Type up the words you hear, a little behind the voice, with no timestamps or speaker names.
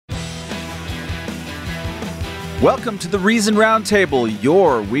Welcome to the Reason Roundtable,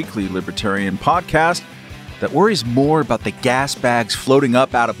 your weekly libertarian podcast that worries more about the gas bags floating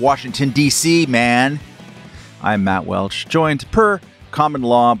up out of Washington, D.C., man. I'm Matt Welch, joined per common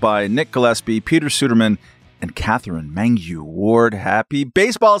law by Nick Gillespie, Peter Suderman, and Katherine Mangu-Ward. Happy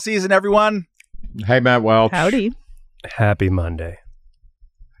baseball season, everyone. Hey, Matt Welch. Howdy. Happy Monday.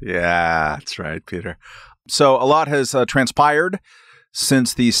 Yeah, that's right, Peter. So a lot has transpired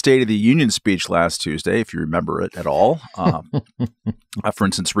since the State of the Union speech last Tuesday, if you remember it at all. For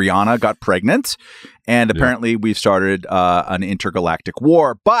instance, Rihanna got pregnant, and apparently we've started an intergalactic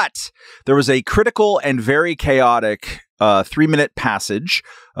war. But there was a critical and very chaotic 3-minute passage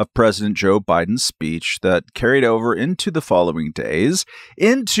of President Joe Biden's speech that carried over into the following days,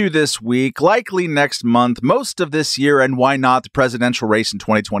 into this week, likely next month, most of this year, and why not the presidential race in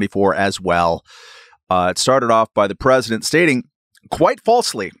 2024 as well. It started off by the president stating, quite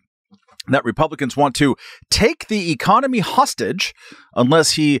falsely, that Republicans want to take the economy hostage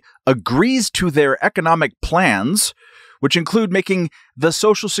unless he agrees to their economic plans, which include making the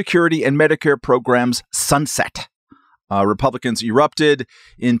Social Security and Medicare programs sunset. Republicans erupted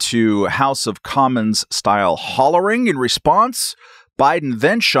into House of Commons-style hollering in response. Biden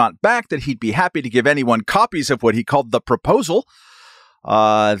then shot back that he'd be happy to give anyone copies of what he called the proposal.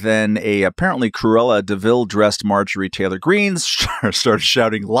 Then a apparently Cruella de Vil-dressed Marjorie Taylor Greene started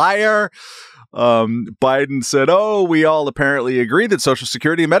shouting, liar. Biden said, we all apparently agree that Social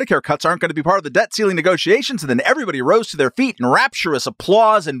Security and Medicare cuts aren't going to be part of the debt ceiling negotiations. And then everybody rose to their feet in rapturous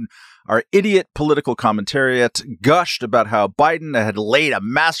applause, and our idiot political commentariat gushed about how Biden had laid a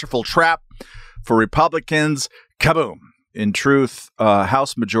masterful trap for Republicans. Kaboom. In truth,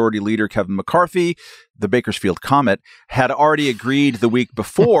 House Majority Leader Kevin McCarthy, the Bakersfield Comet, had already agreed the week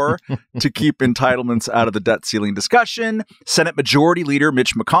before to keep entitlements out of the debt ceiling discussion. Senate Majority Leader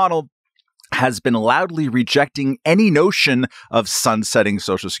Mitch McConnell has been loudly rejecting any notion of sunsetting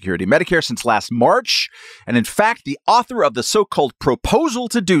Social Security and Medicare since last March. And in fact, the author of the so-called proposal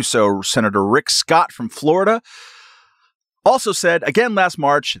to do so, Senator Rick Scott from Florida, also said, again last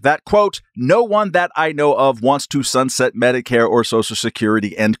March, that, quote, no one that I know of wants to sunset Medicare or Social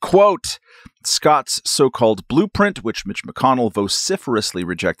Security, end quote. Scott's so-called blueprint, which Mitch McConnell vociferously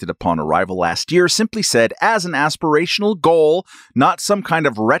rejected upon arrival last year, simply said, as an aspirational goal, not some kind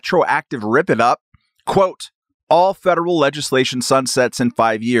of retroactive rip-it-up, quote, all federal legislation sunsets in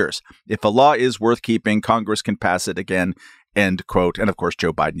 5 years. If a law is worth keeping, Congress can pass it again, end quote. And of course,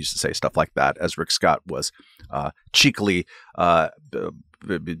 Joe Biden used to say stuff like that, as Rick Scott was cheekily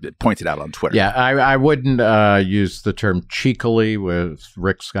pointed out on Twitter. Yeah, I wouldn't use the term cheekily with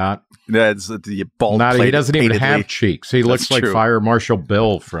Rick Scott. That's the bald. He doesn't even have cheeks. He looks like Fire Marshal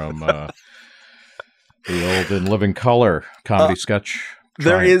Bill from the old In Living Color comedy sketch.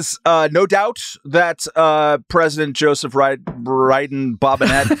 There is no doubt that President Joseph Biden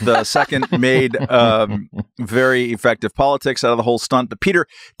Bobbitt II made very effective politics out of the whole stunt. But Peter,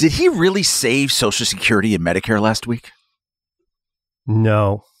 did he really save Social Security and Medicare last week?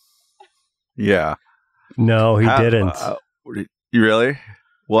 No. Yeah. No, he didn't. You really?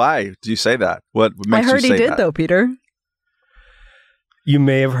 Why do you say that? What makes you say that? I heard he did, though, Peter. You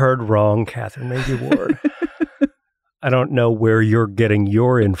may have heard wrong, Katherine Mangu-Ward. I don't know where you're getting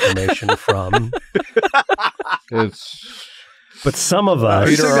your information from. But some of us,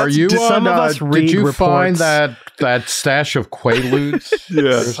 Peter, are you some of us read did you reports, find that stash of Quaaludes?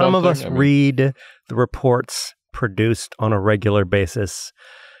 Yeah. Some of us read the reports produced on a regular basis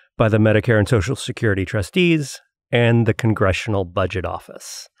by the Medicare and Social Security trustees and the Congressional Budget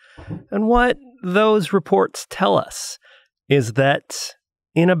Office. And what those reports tell us is that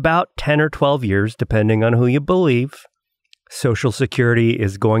in about 10 or 12 years, depending on who you believe, Social Security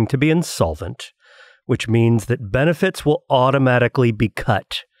is going to be insolvent, which means that benefits will automatically be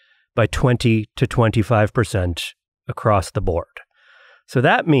cut by 20 to 25% across the board. So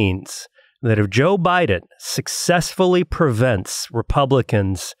that means that if Joe Biden successfully prevents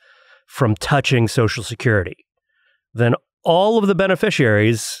Republicans from touching Social Security, then all of the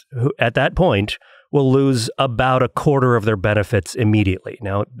beneficiaries who, at that point, will lose about a quarter of their benefits immediately.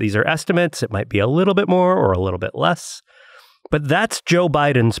 Now, these are estimates. It might be a little bit more or a little bit less. But that's Joe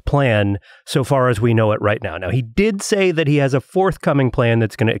Biden's plan so far as we know it right now. Now, he did say that he has a forthcoming plan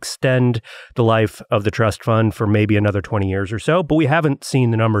that's going to extend the life of the trust fund for maybe another 20 years or so, but we haven't seen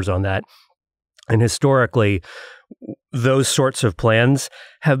the numbers on that. And historically, those sorts of plans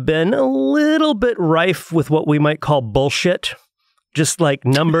have been a little bit rife with what we might call bullshit. Just like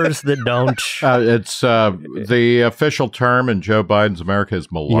numbers that don't. It's the official term in Joe Biden's America is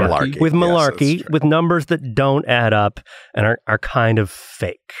malarkey. Yeah, with malarkey, yes, with numbers that don't add up and are kind of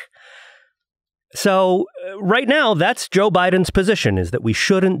fake. So right now, that's Joe Biden's position, is that we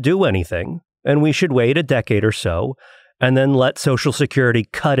shouldn't do anything and we should wait a decade or so and then let Social Security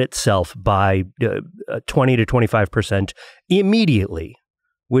cut itself by 20 to 25% immediately,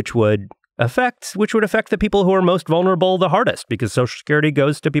 which would affect the people who are most vulnerable the hardest, because Social Security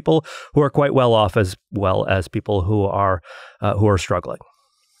goes to people who are quite well off as well as people who are struggling.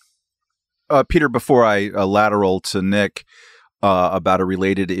 Peter, before I lateral to Nick about a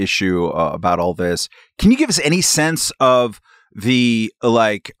related issue about all this, can you give us any sense of the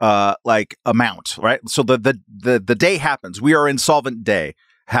like amount, right? So the day happens. We are insolvent day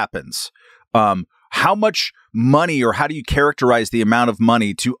happens. How much money, or how do you characterize the amount of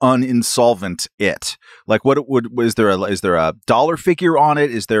money to uninsolvent it? Like, is there a dollar figure on it?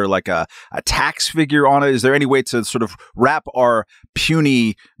 Is there like a tax figure on it? Is there any way to sort of wrap our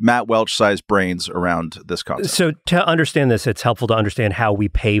puny Matt Welch sized brains around this concept? So to understand this, it's helpful to understand how we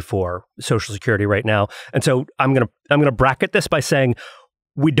pay for Social Security right now. And so I'm gonna bracket this by saying,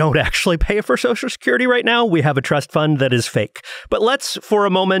 we don't actually pay for Social Security right now. We have a trust fund that is fake. But let's, for a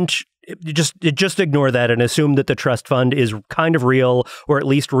moment, just ignore that and assume that the trust fund is kind of real, or at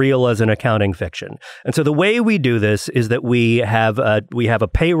least real as an accounting fiction. And so the way we do this is that we have a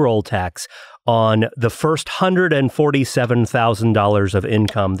payroll tax on the first $147,000 of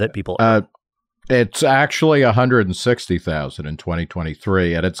income that people earn. It's actually $160,000 in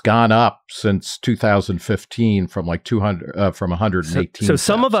 2023, and it's gone up since 2015 from like 118. So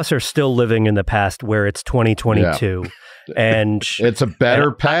some of us are still living in the past where it's 2022, and it's a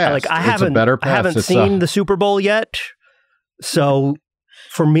better past. I haven't seen the Super Bowl yet, so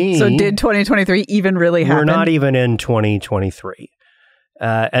for me, so did 2023 even really happen? We're not even in 2023.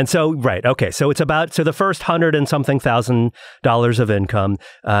 And so, right. Okay. So the first $100 and something thousand of income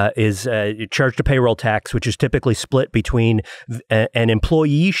is charged a payroll tax, which is typically split between an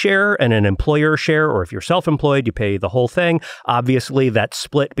employee share and an employer share. Or if you're self-employed, you pay the whole thing. Obviously, that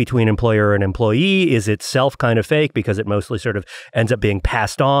split between employer and employee is itself kind of fake, because it mostly sort of ends up being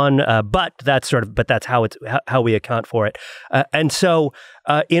passed on. But that's how we account for it. And so,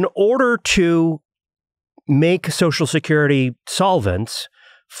 in order to make Social Security solvent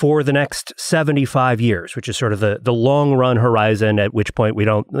for the next 75 years, which is sort of the long run horizon, at which point we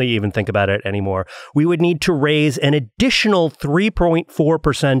don't even think about it anymore, we would need to raise an additional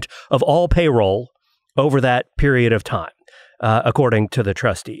 3.4% of all payroll over that period of time, according to the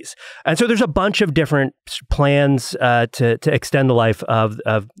trustees. And so there's a bunch of different plans to extend the life of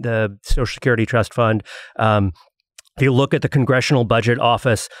the Social Security Trust Fund. If you look at the Congressional Budget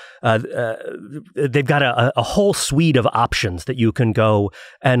Office, they've got a whole suite of options that you can go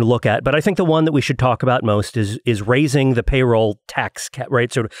and look at. But I think the one that we should talk about most is raising the payroll tax cap,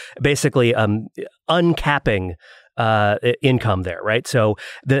 right? So basically uncapping income there, right? So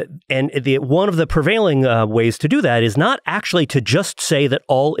one of the prevailing ways to do that is not actually to just say that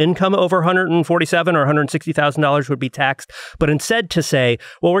all income over $147,000 or $160,000 would be taxed, but instead to say,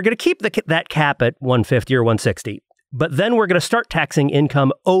 well, we're going to keep that cap at $150,000 or $160,000. But then we're going to start taxing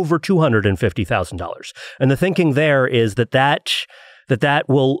income over $250,000. And the thinking there is that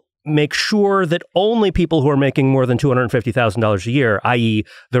will make sure that only people who are making more than $250,000 a year, i.e.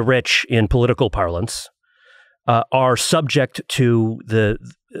 the rich in political parlance, are subject to the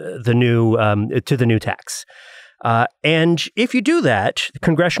new tax. And if you do that, the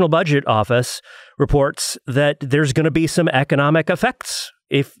Congressional Budget Office reports that there's going to be some economic effects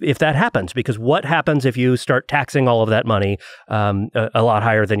if that happens, because what happens if you start taxing all of that money a lot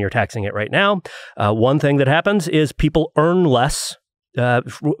higher than you're taxing it right now? One thing that happens is people earn less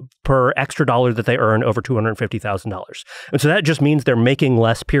per extra dollar that they earn over $250,000. And so that just means they're making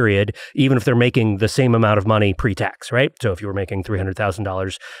less, period, even if they're making the same amount of money pre-tax, right? So if you were making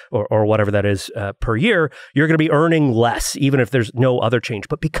 $300,000 or whatever that is per year, you're going to be earning less, even if there's no other change.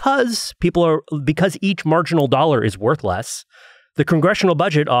 But because each marginal dollar is worth less, the Congressional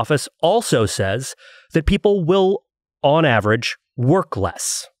Budget Office also says that people will, on average, work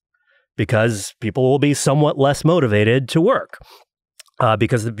less, because people will be somewhat less motivated to work.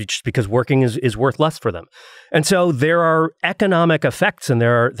 Because working is worth less for them. And so there are economic effects, and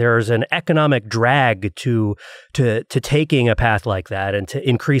there's an economic drag to taking a path like that and to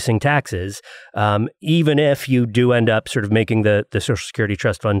increasing taxes, even if you do end up sort of making the Social Security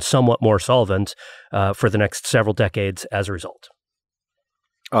Trust Fund somewhat more solvent for the next several decades as a result.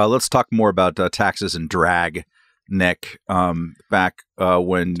 Let's talk more about taxes and drag, Nick. Back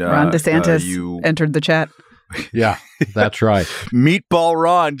when Ron DeSantis entered the chat. Yeah, that's right. Meatball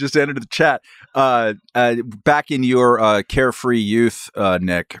Ron just entered the chat. Back in your carefree youth,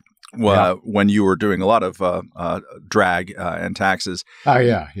 Nick, when you were doing a lot of drag and taxes. Oh,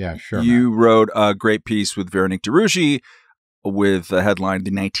 yeah, sure. You wrote a great piece with Veronique de Rugy with the headline,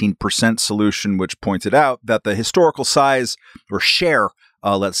 The 19% Solution, which pointed out that the historical size or share,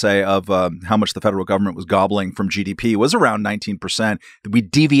 let's say, of how much the federal government was gobbling from GDP was around 19%. We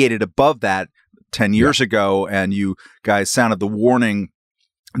deviated above that 10 years ago, and you guys sounded the warning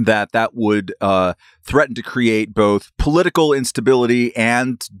that would threaten to create both political instability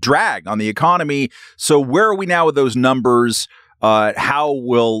and drag on the economy. So where are we now with those numbers? How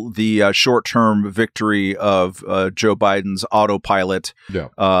will the short-term victory of Joe Biden's autopilot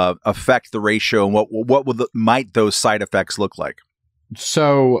affect the ratio, and what might those side effects look like?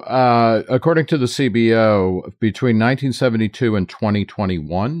 So, according to the CBO, between 1972 and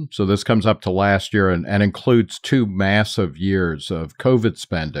 2021, so this comes up to last year and includes 2 massive years of COVID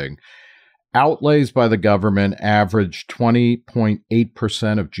spending, outlays by the government averaged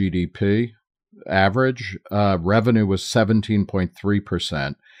 20.8% of GDP. Average revenue was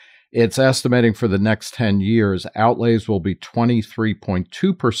 17.3%. It's estimating for the next 10 years, outlays will be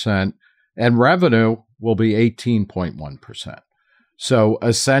 23.2% and revenue will be 18.1%. So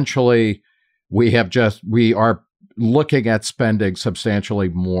essentially, we are looking at spending substantially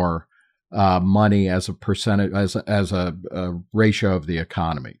more money as a percentage, as a ratio of the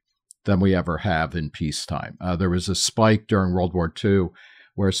economy than we ever have in peacetime. There was a spike during World War II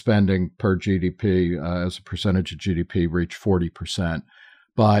where spending per GDP as a percentage of GDP reached 40%.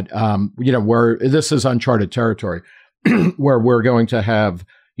 But, this is uncharted territory where we're going to have,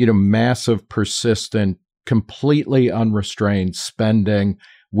 massive, persistent, completely unrestrained spending.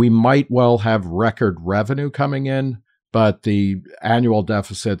 We might well have record revenue coming in, but the annual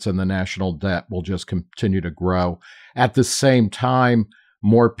deficits and the national debt will just continue to grow. At the same time,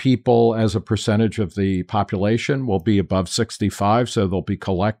 more people as a percentage of the population will be above 65, so they'll be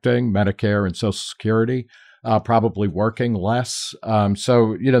collecting Medicare and Social Security, probably working less. It's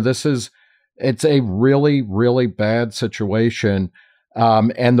a really, really bad situation.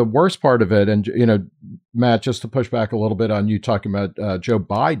 And the worst part of it, and, Matt, just to push back a little bit on you talking about Joe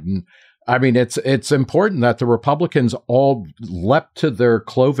Biden, I mean, it's important that the Republicans all leapt to their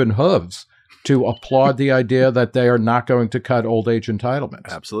cloven hooves to applaud the idea that they are not going to cut old age entitlements.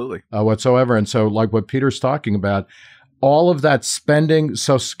 Absolutely. Whatsoever. And so, like what Peter's talking about, all of that spending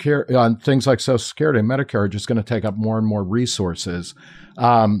Social Security on things like Social Security and Medicare are just going to take up more and more resources.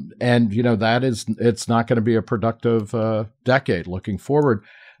 It's not going to be a productive decade looking forward.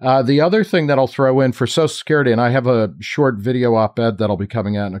 The other thing that I'll throw in for Social Security, and I have a short video op-ed that'll be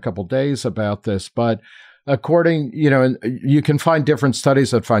coming out in a couple of days about this, but according, you can find different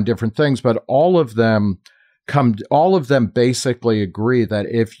studies that find different things, but all of them basically agree that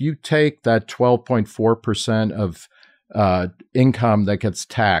if you take that 12.4% of income that gets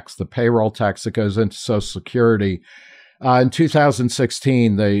taxed, the payroll tax that goes into Social Security, in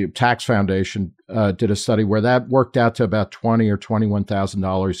 2016, the Tax Foundation did a study where that worked out to about $20,000 or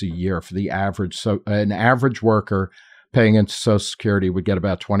 $21,000 a year for the average. So an average worker paying into Social Security would get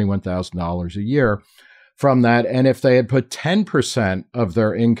about $21,000 a year from that. And if they had put 10% of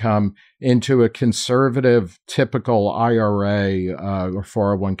their income into a conservative, typical IRA or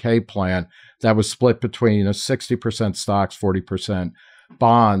 401k plan that was split between 60% stocks, 40%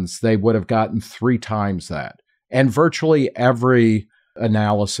 bonds, they would have gotten 3 times that. And virtually every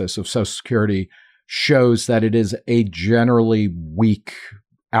analysis of Social Security shows that it is a generally weak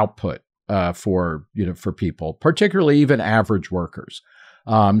output for people, particularly even average workers.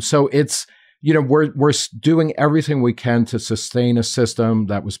 So it's, we're doing everything we can to sustain a system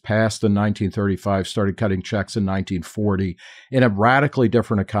that was passed in 1935, started cutting checks in 1940, in a radically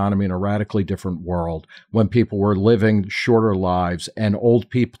different economy, in a radically different world, when people were living shorter lives and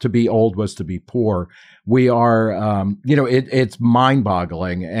to be old was to be poor. We are, it's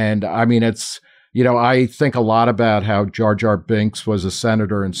mind-boggling. And I mean, it's, I think a lot about how Jar Jar Binks was a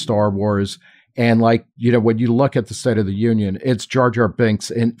senator in Star Wars. And when you look at the State of the Union, it's Jar Jar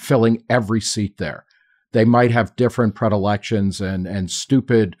Binks filling every seat there. They might have different predilections and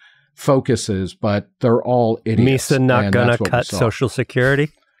stupid focuses, but they're all idiots. Misa not gonna cut Social Security?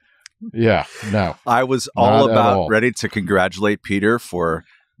 Yeah, no. I was all about ready to congratulate Peter for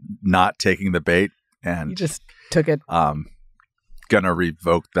not taking the bait, and you just took it. Gonna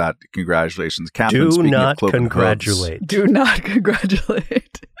revoke that. Congratulations, Katherine. Do not congratulate. Do not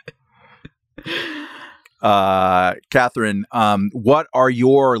congratulate. Katherine, what are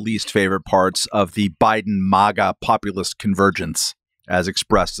your least favorite parts of the Biden MAGA populist convergence as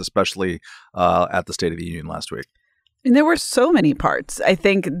expressed, especially at the State of the Union last week? And there were so many parts. I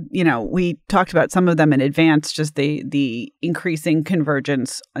think, we talked about some of them in advance, just the increasing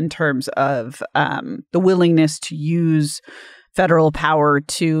convergence in terms of the willingness to use federal power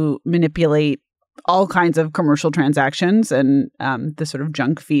to manipulate all kinds of commercial transactions. And the sort of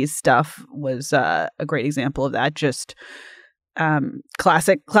junk fees stuff was a great example of that. Just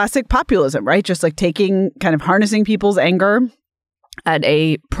classic populism, right? Just like taking, kind of harnessing people's anger at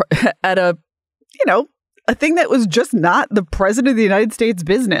a thing that was just not the president of the United States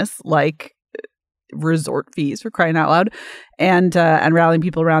business, like resort fees, for crying out loud, and rallying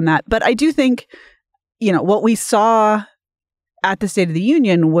people around that. But I do think, what we saw at the State of the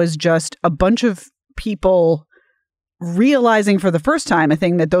Union was just a bunch of people realizing for the first time a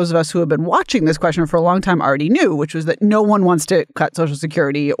thing that those of us who have been watching this question for a long time already knew, which was that no one wants to cut Social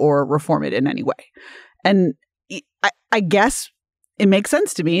Security or reform it in any way. And I guess it makes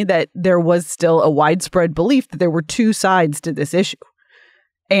sense to me that there was still a widespread belief that there were two sides to this issue.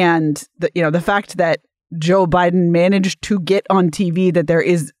 And the fact that Joe Biden managed to get on TV that there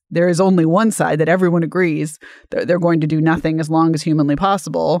is only one side, that everyone agrees that they're going to do nothing as long as humanly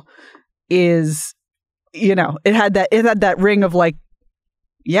possible, is, it had that ring of like,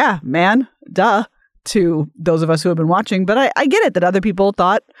 yeah, man, duh, to those of us who have been watching. But I get it that other people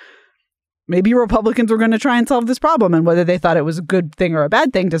thought maybe Republicans were going to try and solve this problem, and whether they thought it was a good thing or a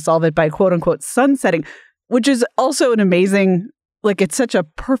bad thing to solve it by quote unquote sunsetting, which is also an amazing, like, it's such a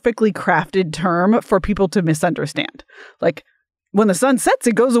perfectly crafted term for people to misunderstand. Like, when the sun sets,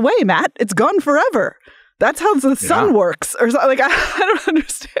 it goes away, Matt. It's gone forever. That's how the sun works. Or like, I don't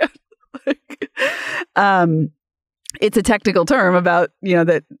understand. Like, it's a technical term about,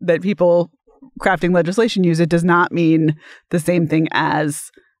 that people crafting legislation use. It does not mean the same thing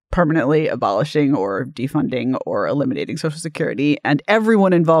as permanently abolishing or defunding or eliminating Social Security. And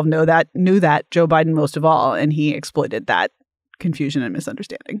everyone involved knew that, Joe Biden most of all, and he exploited that confusion and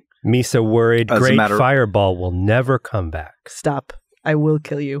misunderstanding. Misa worried Great Fireball will never come back. Stop. I will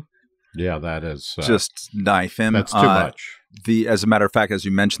kill you. Yeah, that is... just knife him. That's too much. As a matter of fact, as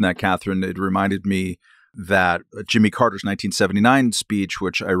you mentioned that, Katherine, it reminded me that Jimmy Carter's 1979 speech,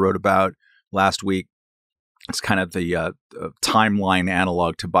 which I wrote about last week, it's kind of the timeline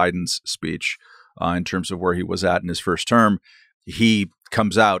analog to Biden's speech in terms of where he was at in his first term. He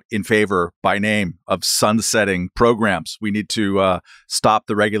comes out in favor, by name, of sunsetting programs. We need to stop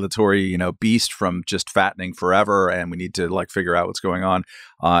the regulatory, beast from just fattening forever, and we need to figure out what's going on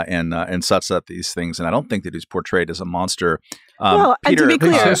and sunset these things. And I don't think that he's portrayed as a monster. Well, Peter, and to be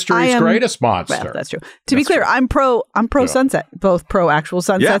clear, history's greatest monster. Well, that's true. To be clear, I'm pro sunset, both pro actual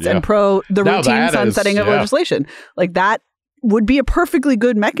sunsets and pro the routine sunsetting of legislation. Like, that would be a perfectly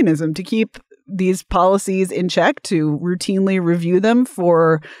good mechanism to keep these policies in check, to routinely review them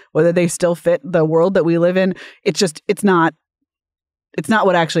for whether they still fit the world that we live in. It's not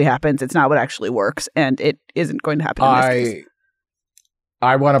what actually happens. It's not what actually works, and it isn't going to happen in this case.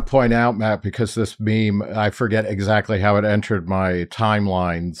 I want to point out, Matt, because this meme, I forget exactly how it entered my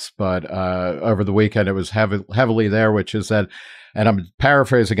timelines, but over the weekend it was heavily there, which is that, and I'm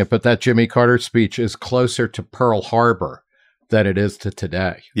paraphrasing it, but that Jimmy Carter speech is closer to Pearl Harbor than it is to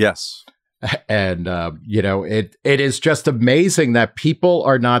today. Yes. And, it is just amazing that people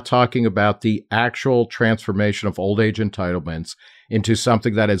are not talking about the actual transformation of old age entitlements into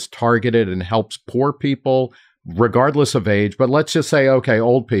something that is targeted and helps poor people, regardless of age. But let's just say, okay,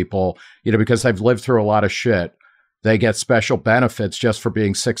 old people, because they've lived through a lot of shit, they get special benefits just for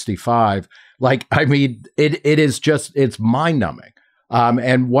being 65. It's mind numbing.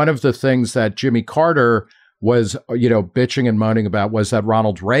 And one of the things that Jimmy Carter was, bitching and moaning about was that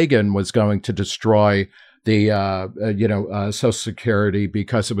Ronald Reagan was going to destroy the, Social Security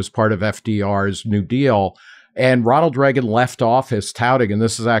because it was part of FDR's New Deal. And Ronald Reagan left office touting, and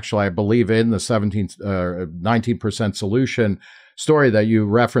this is actually, I believe, in the 19% solution story that you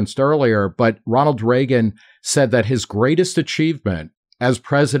referenced earlier, but Ronald Reagan said that his greatest achievement as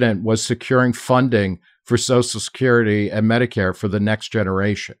president was securing funding for Social Security and Medicare for the next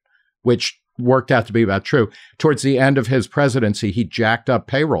generation, which worked out to be about true. Towards the end of his presidency, he jacked up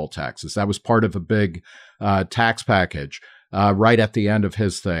payroll taxes. That was part of a big tax package right at the end of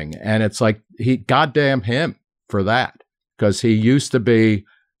his thing. And it's like, goddamn him for that, because he used to be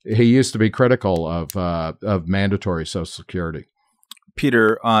critical of mandatory Social Security.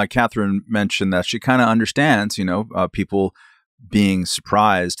 Peter, Katherine mentioned that she kind of understands, people being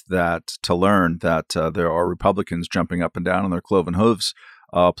surprised to learn that there are Republicans jumping up and down on their cloven hooves,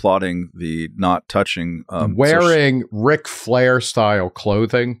 applauding the not touching. Wearing Ric Flair style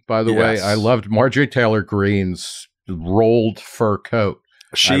clothing, by the way. I loved Marjorie Taylor Greene's rolled fur coat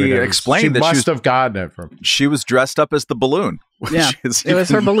She explained that she must have gotten it from. She was dressed up as the balloon. Yeah, it was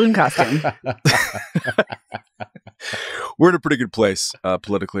her balloon costume. We're in a pretty good place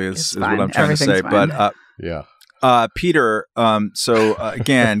politically, is what I'm trying to say. Fine. But Peter,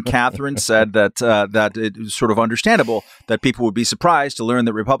 again, Katherine said that it was sort of understandable that people would be surprised to learn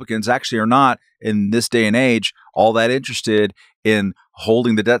that Republicans actually are not, in this day and age, all that interested in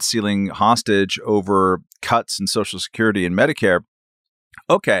holding the debt ceiling hostage over cuts in Social Security and Medicare.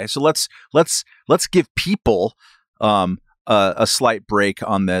 Okay, so let's give people a slight break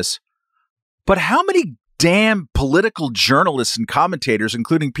on this. But how many damn political journalists and commentators,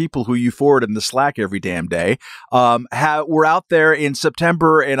 including people who you forward in the Slack every damn day, were out there in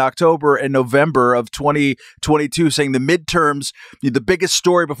September and October and November of 2022 saying the midterms, the biggest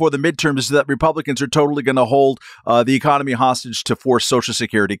story before the midterms is that Republicans are totally going to hold the economy hostage to force Social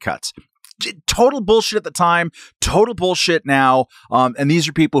Security cuts. Total bullshit at the time, total bullshit now. And these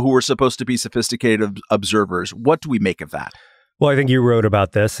are people who were supposed to be sophisticated observers. What do we make of that? Well, I think you wrote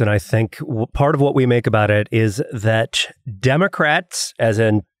about this, and I think part of what we make about it is that Democrats, as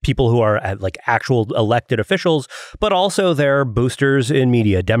in people who are like actual elected officials, but also their boosters in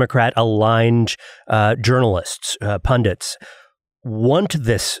media, Democrat-aligned journalists, pundits, want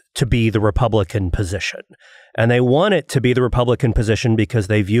this to be the Republican position. And they want it to be the Republican position because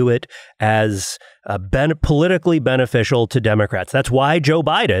they view it as politically beneficial to Democrats. That's why Joe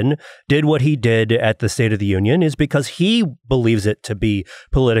Biden did what he did at the State of the Union, is because he believes it to be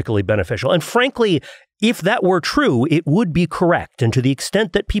politically beneficial. And frankly, if that were true, it would be correct. And to the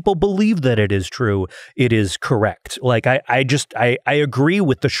extent that people believe that it is true, it is correct. Like, I agree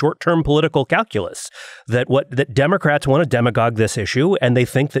with the short-term political calculus that Democrats want to demagogue this issue, and they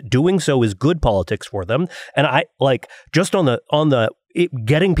think that doing so is good politics for them. And I like, just on the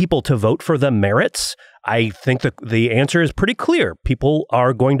getting people to vote for the merits, I think the answer is pretty clear. People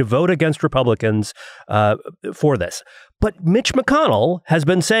are going to vote against Republicans for this. But Mitch McConnell has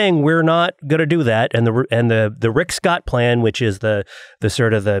been saying we're not going to do that, and the Rick Scott plan, which is the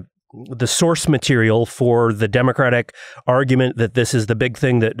sort of the source material for the Democratic argument that this is the big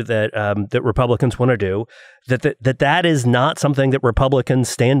thing that Republicans want to do, that is not something that Republicans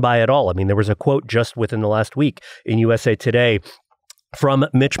stand by at all. I mean, there was a quote just within the last week in USA Today from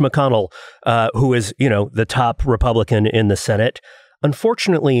Mitch McConnell, who is, the top Republican in the Senate.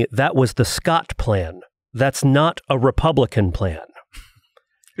 Unfortunately, that was the Scott plan. That's not a Republican plan.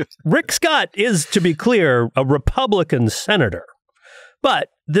 Rick Scott is, to be clear, a Republican senator. But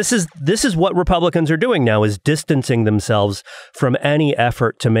this is what Republicans are doing now, is distancing themselves from any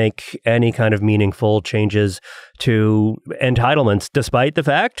effort to make any kind of meaningful changes to entitlements, despite the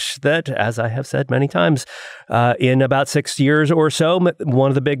fact that, as I have said many times, in about 6 years or so,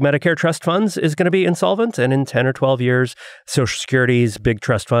 one of the big Medicare trust funds is going to be insolvent. And in 10 or 12 years, Social Security's big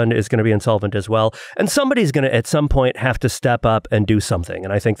trust fund is going to be insolvent as well. And somebody's going to, at some point, have to step up and do something.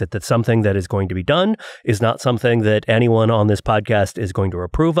 And I think that something that is going to be done is not something that anyone on this podcast is going to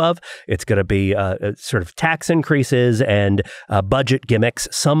approve of. It's going to be sort of tax increases and budget gimmicks,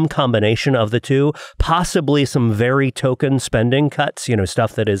 some combination of the two, possibly some very token spending cuts,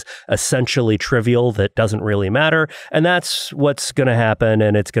 stuff that is essentially trivial that doesn't really matter. And that's what's going to happen.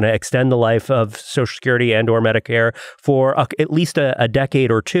 And it's going to extend the life of Social Security and or Medicare for at least a decade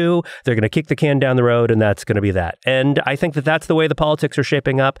or two. They're going to kick the can down the road, and that's going to be that. And I think that that's the way the politics are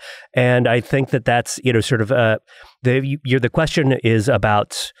shaping up. And I think that that's, sort of the question is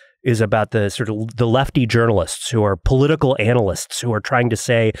about the sort of the lefty journalists who are political analysts who are trying to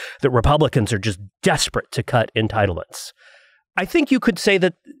say that Republicans are just desperate to cut entitlements. I think you could say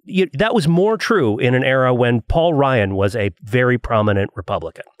that that was more true in an era when Paul Ryan was a very prominent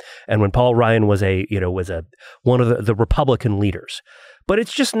Republican, and when Paul Ryan was one of the Republican leaders. But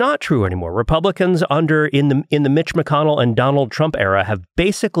it's just not true anymore. Republicans in the Mitch McConnell and Donald Trump era have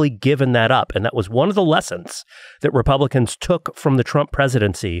basically given that up. And that was one of the lessons that Republicans took from the Trump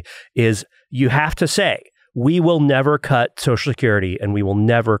presidency, is you have to say, we will never cut Social Security and we will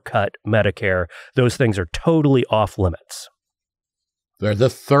never cut Medicare. Those things are totally off limits. They're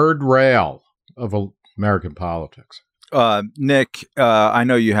the third rail of American politics. Nick, I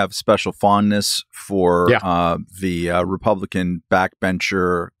know you have special fondness for the Republican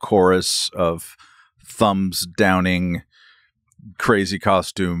backbencher chorus of thumbs downing, crazy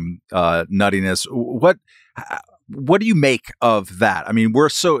costume nuttiness. What do you make of that? I mean,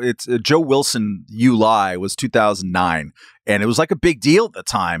 it's Joe Wilson, You Lie was 2009, and it was like a big deal at the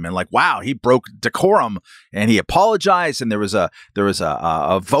time. And like, wow, he broke decorum and he apologized, and there was a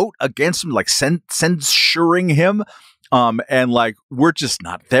vote against him, like censuring him. And like, we're just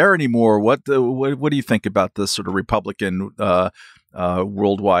not there anymore. What do you think about this sort of Republican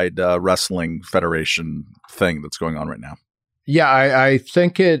worldwide wrestling federation thing that's going on right now. Yeah, I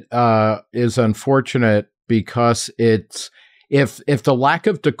think it is unfortunate because it's if the lack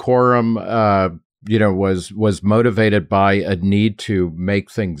of decorum, was motivated by a need to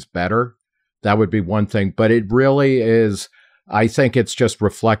make things better, that would be one thing. But it really is. I think it's just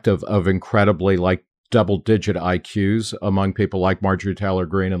reflective of incredibly double-digit IQs among people like Marjorie Taylor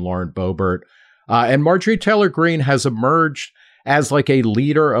Greene and Lauren Boebert. And Marjorie Taylor Greene has emerged as a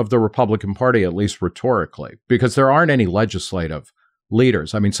leader of the Republican Party, at least rhetorically, because there aren't any legislative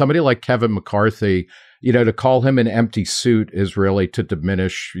leaders. I mean, somebody like Kevin McCarthy, to call him an empty suit is really to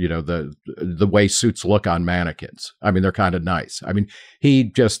diminish, the way suits look on mannequins. I mean, they're kind of nice. I mean, he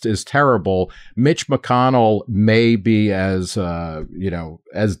just is terrible. Mitch McConnell may be as kind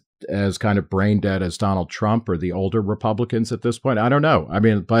of brain dead as Donald Trump or the older Republicans at this point. I don't know. I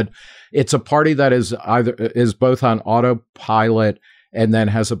mean, but it's a party that is both on autopilot and then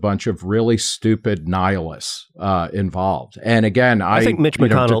has a bunch of really stupid nihilists involved. And again, I think Mitch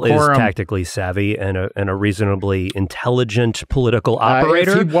McConnell is tactically savvy and a reasonably intelligent political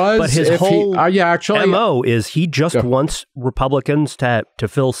operator. If he was, but his whole MO is he just wants Republicans to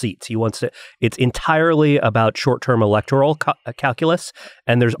fill seats. He wants to. It's entirely about short-term electoral calculus,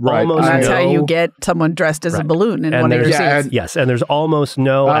 and there's almost that's how you get someone dressed as a balloon in one of your seats. Yes, and there's almost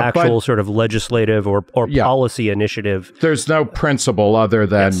no actual sort of legislative or policy initiative. There's no principle other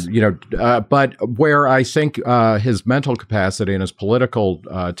than, but where I think his mental capacity and his political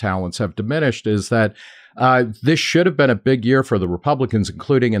talents have diminished is that this should have been a big year for the Republicans,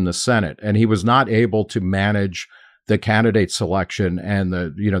 including in the Senate. And he was not able to manage the candidate selection and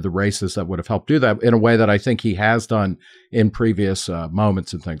the races that would have helped do that in a way that I think he has done in previous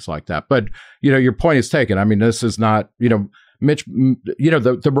moments and things like that. But, your point is taken. I mean, this is not, Mitch,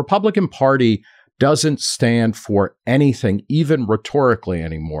 the Republican Party doesn't stand for anything, even rhetorically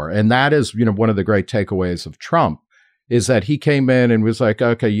anymore. And that is, one of the great takeaways of Trump is that he came in and was like,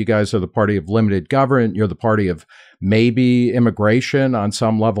 okay, you guys are the party of limited government. You're the party of maybe immigration on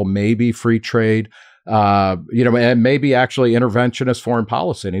some level, maybe free trade, and maybe actually interventionist foreign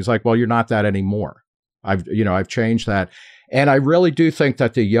policy. And he's like, well, you're not that anymore. I've changed that. And I really do think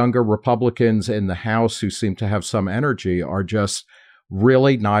that the younger Republicans in the House who seem to have some energy are just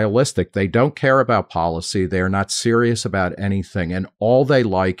really nihilistic. They don't care about policy. They are not serious about anything. And all they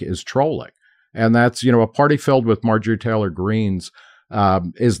like is trolling. And that's, a party filled with Marjorie Taylor Greenes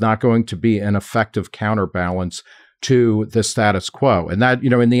is not going to be an effective counterbalance to the status quo. And that,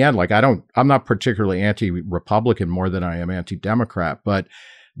 in the end, I'm not particularly anti-Republican more than I am anti-Democrat, but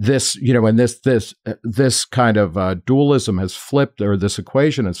this, and this kind of dualism has flipped, or this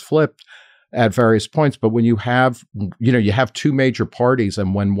equation has flipped at various points. But when you have two major parties,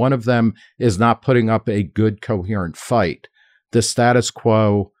 and when one of them is not putting up a good, coherent fight, the status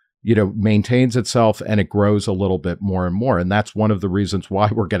quo, maintains itself and it grows a little bit more and more. And that's one of the reasons why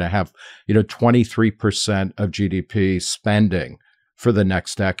we're going to have, 23% of GDP spending for the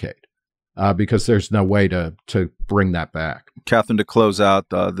next decade, because there's no way to bring that back. Katherine, to close out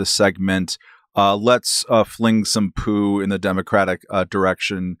this segment, let's fling some poo in the Democratic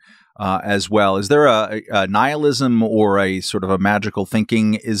direction as well. Is there a nihilism or a sort of a magical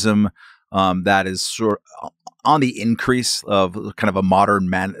thinking-ism that is sort of on the increase of kind of a modern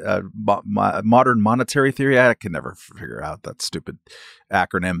monetary theory? I can never figure out that stupid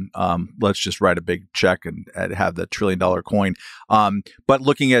acronym. Let's just write a big check and have the $1 trillion coin. But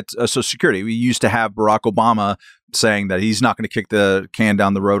looking at Social Security, we used to have Barack Obama saying that he's not going to kick the can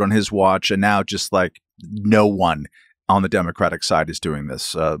down the road on his watch. And now just no one on the Democratic side is doing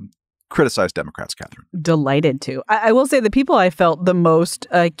this. Criticize Democrats, Katherine. Delighted to. I will say the people I felt the most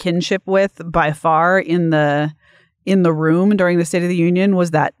kinship with by far in the room during the State of the Union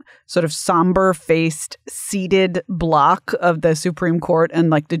was that sort of somber-faced, seated block of the Supreme Court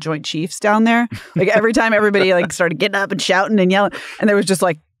and the Joint Chiefs down there. Every time everybody started getting up and shouting and yelling, and there was just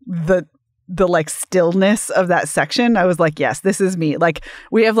the stillness of that section. I was like, yes, this is me.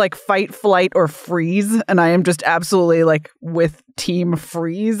 We have fight, flight, or freeze, and I am just absolutely with team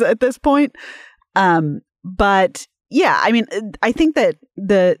freeze at this point. But yeah, I mean, I think that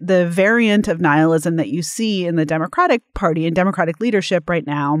the variant of nihilism that you see in the Democratic Party and Democratic leadership right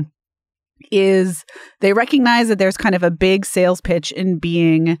now is they recognize that there's kind of a big sales pitch in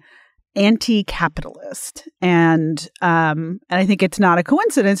being anti-capitalist. And I think it's not a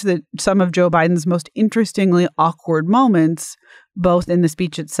coincidence that some of Joe Biden's most interestingly awkward moments, both in the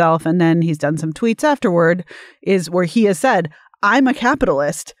speech itself and then he's done some tweets afterward, is where he has said, I'm a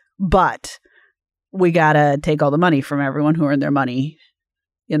capitalist, but we got to take all the money from everyone who earned their money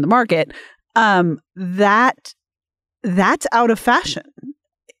in the market. That that's out of fashion.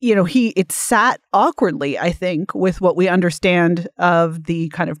 It sat awkwardly, I think, with what we understand of the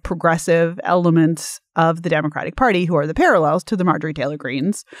kind of progressive elements of the Democratic Party, who are the parallels to the Marjorie Taylor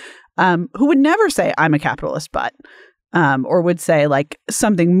Greenes, who would never say, I'm a capitalist, but, or would say like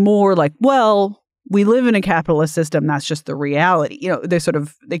something more like, well, we live in a capitalist system. That's just the reality.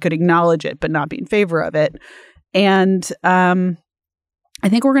 They could acknowledge it, but not be in favor of it. And I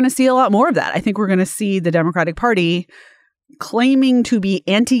think we're going to see a lot more of that. I think we're going to see the Democratic Party claiming to be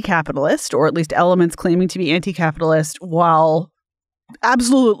anti-capitalist, or at least elements claiming to be anti-capitalist, while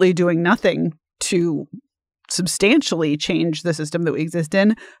absolutely doing nothing to substantially change the system that we exist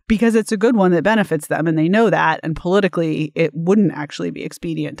in, because it's a good one that benefits them, and they know that, and politically it wouldn't actually be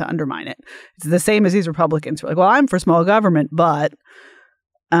expedient to undermine it. It's the same as these Republicans who are like, well, I'm for small government, but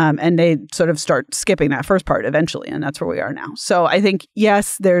and they sort of start skipping that first part eventually, and that's where we are now. So I think,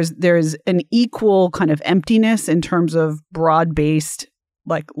 yes, there's an equal kind of emptiness in terms of broad-based,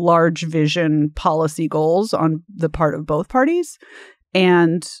 like large vision policy goals on the part of both parties.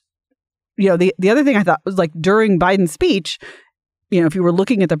 And, the other thing I thought was, like, during Biden's speech, if you were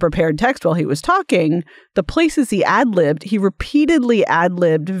looking at the prepared text while he was talking, the places he ad-libbed, he repeatedly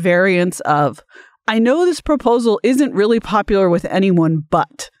ad-libbed variants of, I know this proposal isn't really popular with anyone,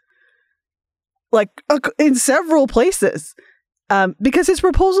 but, like, in several places, because his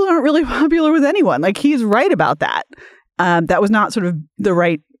proposals aren't really popular with anyone. Like, he's right about that. That was not sort of the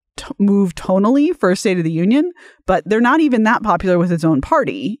right move tonally for a State of the Union, but they're not even that popular with his own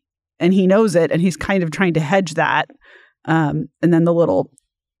party, and he knows it, and he's kind of trying to hedge that. And then the little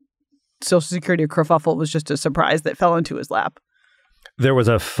Social Security kerfuffle was just a surprise that fell into his lap. There was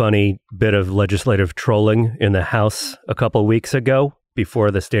a funny bit of legislative trolling in the House a couple weeks ago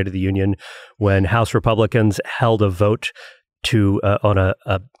before the State of the Union, when House Republicans held a vote on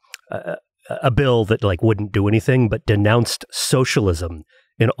a bill that like wouldn't do anything but denounced socialism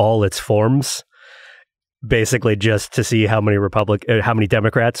in all its forms, basically just to see how many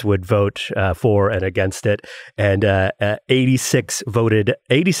Democrats would vote for and against it. And 86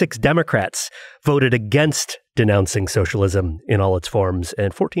 Democrats voted against denouncing socialism in all its forms,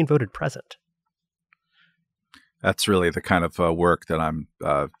 and 14 voted present. That's really the kind of work that I'm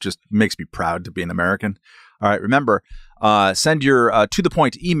just makes me proud to be an American. All right, remember, send your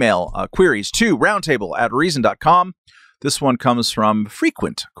to-the-point email queries to roundtable@reason.com. This one comes from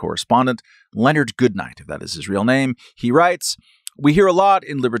frequent correspondent Leonard Goodnight, if that is his real name. He writes, we hear a lot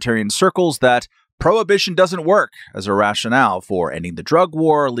in libertarian circles that prohibition doesn't work as a rationale for ending the drug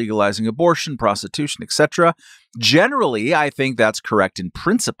war, legalizing abortion, prostitution, etc. Generally, I think that's correct in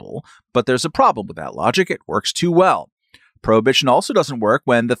principle, but there's a problem with that logic. It works too well. Prohibition also doesn't work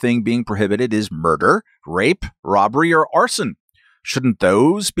when the thing being prohibited is murder, rape, robbery, or arson. Shouldn't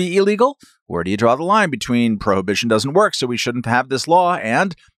those be illegal? Where do you draw the line between prohibition doesn't work, so we shouldn't have this law,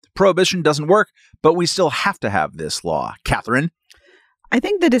 and prohibition doesn't work, but we still have to have this law? Katherine? I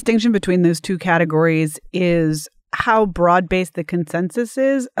think the distinction between those two categories is how broad-based the consensus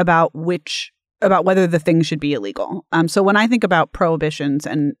is about whether the thing should be illegal. So when I think about prohibitions,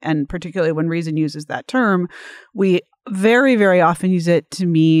 and particularly when Reason uses that term, we very, very often use it to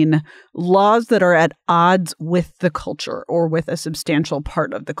mean laws that are at odds with the culture or with a substantial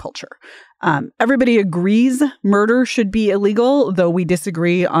part of the culture. Everybody agrees murder should be illegal, though we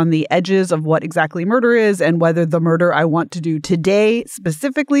disagree on the edges of what exactly murder is and whether the murder I want to do today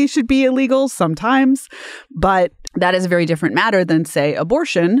specifically should be illegal sometimes. But that is a very different matter than, say,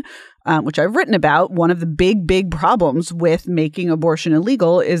 abortion, which I've written about. One of the big, big problems with making abortion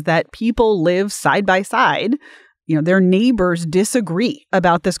illegal is that people live side by side. Their neighbors disagree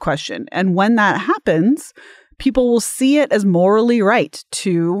about this question. And when that happens, people will see it as morally right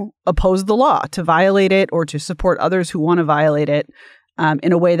to oppose the law, to violate it, or to support others who want to violate it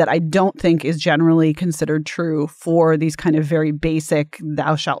in a way that I don't think is generally considered true for these kind of very basic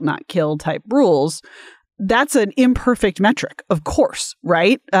thou shalt not kill type rules. That's an imperfect metric, of course,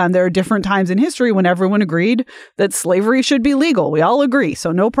 right? There are different times in history when everyone agreed that slavery should be legal. We all agree,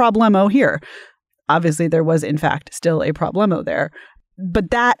 so no problemo here. Obviously, there was, in fact, still a problemo there.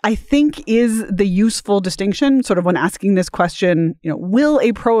 But that, I think, is the useful distinction, sort of when asking this question, will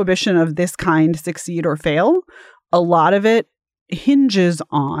a prohibition of this kind succeed or fail? A lot of it hinges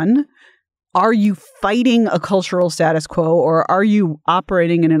on, are you fighting a cultural status quo, or are you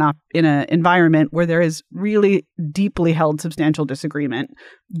operating in an environment where there is really deeply held substantial disagreement?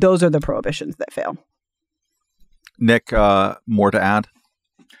 Those are the prohibitions that fail. Nick, more to add?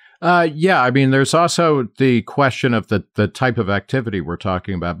 Yeah, I mean, there's also the question of the type of activity we're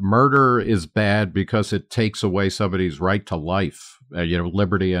talking about. Murder is bad because it takes away somebody's right to life,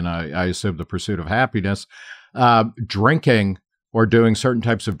 liberty, and I assume the pursuit of happiness. Drinking or doing certain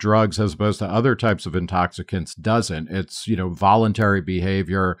types of drugs as opposed to other types of intoxicants doesn't. It's, voluntary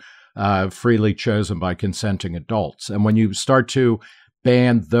behavior, freely chosen by consenting adults. And when you start to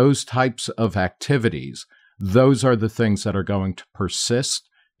ban those types of activities, those are the things that are going to persist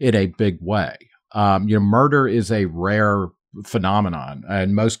in a big way. Murder is a rare phenomenon,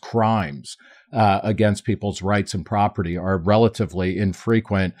 and most crimes against people's rights and property are relatively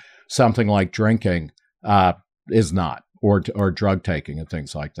infrequent. Something like drinking is not, or drug taking and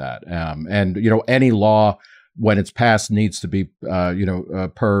things like that. Any law, when it's passed, needs to be,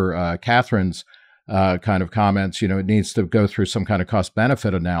 per Katherine's kind of comments, it needs to go through some kind of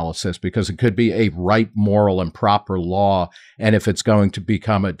cost-benefit analysis, because it could be a right, moral, and proper law. And if it's going to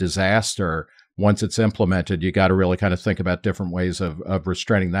become a disaster, once it's implemented, you got to really kind of think about different ways of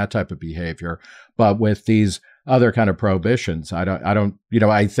restraining that type of behavior. But with these other kind of prohibitions,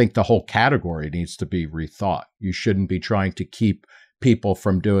 I think the whole category needs to be rethought. You shouldn't be trying to keep people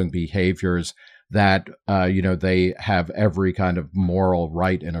from doing behaviors that, they have every kind of moral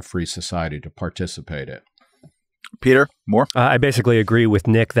right in a free society to participate in. Peter, more? I basically agree with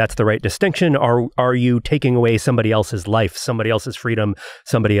Nick. That's the right distinction. Are you taking away somebody else's life, somebody else's freedom,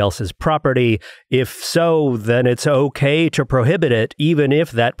 somebody else's property? If so, then it's okay to prohibit it, even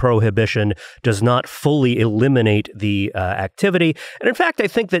if that prohibition does not fully eliminate the activity. And in fact, I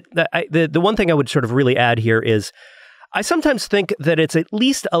think that the one thing I would sort of really add here is, I sometimes think that it's at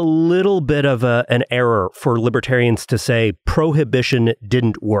least a little bit of an error for libertarians to say prohibition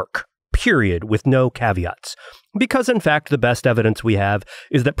didn't work, period, with no caveats. Because, in fact, the best evidence we have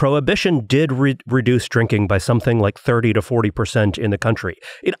is that prohibition did reduce drinking by something like 30 to 40% in the country.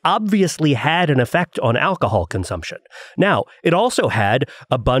 It obviously had an effect on alcohol consumption. Now, it also had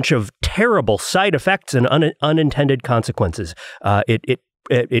a bunch of terrible side effects and unintended consequences.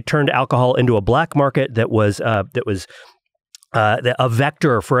 It turned alcohol into a black market that was a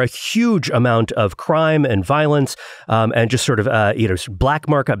vector for a huge amount of crime and violence, and just sort of,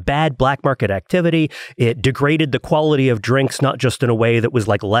 bad black market activity. It degraded the quality of drinks, not just in a way that was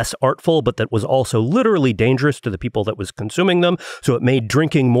like less artful, but that was also literally dangerous to the people that was consuming them. So it made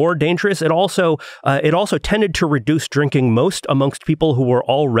drinking more dangerous. It also tended to reduce drinking most amongst people who were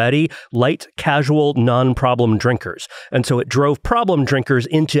already light, casual, non-problem drinkers. And so it drove problem drinkers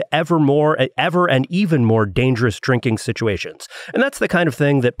into ever and even more dangerous drinking situations. And that's the kind of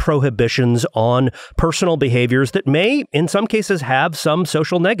thing that prohibitions on personal behaviors that may, in some cases, have some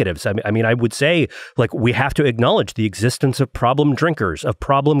social negatives. I mean, I would say, like, we have to acknowledge the existence of problem drinkers, of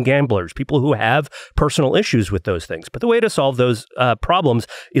problem gamblers, people who have personal issues with those things. But the way to solve those problems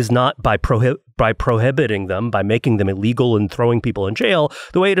is not by prohibiting them, by making them illegal and throwing people in jail.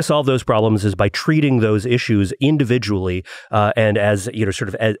 The way to solve those problems is by treating those issues individually and as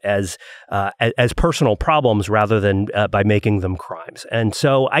as personal problems rather than by making them crimes. And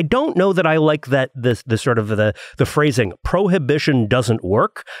so I don't know that I like that the phrasing prohibition doesn't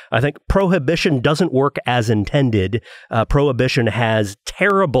work. I think prohibition doesn't work as intended. Prohibition has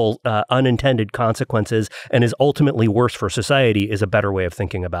terrible unintended consequences and is ultimately worse for society is a better way of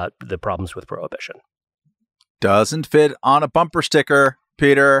thinking about the problems with prohibition. Doesn't fit on a bumper sticker,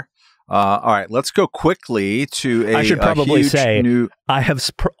 Peter. All right, let's go quickly to I should probably say, I have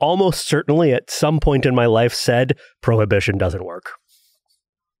almost certainly at some point in my life said prohibition doesn't work.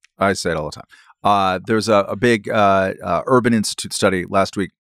 I say it all the time. There's a big Urban Institute study last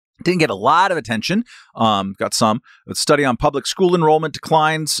week. Didn't get a lot of attention. Got some. A study on public school enrollment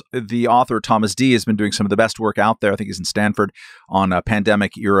declines. The author, Thomas D., has been doing some of the best work out there. I think he's in Stanford on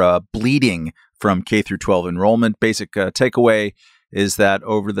pandemic era bleeding from K through 12 enrollment. Basic takeaway is that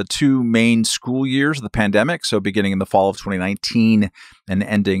over the two main school years of the pandemic, so beginning in the fall of 2019 and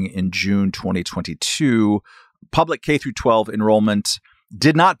ending in June 2022, public K through 12 enrollment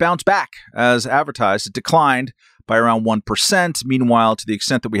did not bounce back as advertised. It declined by around 1%. Meanwhile, to the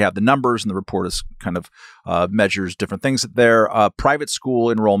extent that we have the numbers, and the report is kind of measures different things there, private school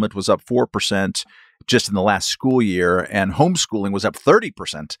enrollment was up 4% just in the last school year, and homeschooling was up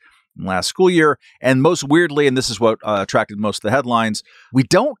 30% in the last school year. And most weirdly, and this is what attracted most of the headlines, we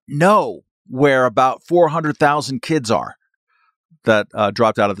don't know where about 400,000 kids are that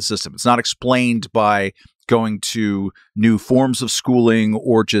dropped out of the system. It's not explained by going to new forms of schooling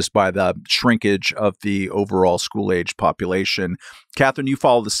or just by the shrinkage of the overall school-age population. Katherine, you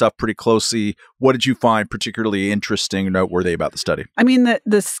follow this stuff pretty closely. What did you find particularly interesting or noteworthy about the study? I mean,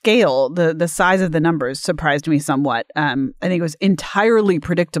 the scale, the size of the numbers surprised me somewhat. I think it was entirely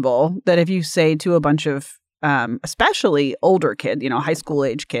predictable that if you say to a bunch of especially older kids, high school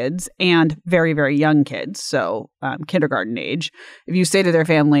age kids and very, very young kids, so kindergarten age, if you say to their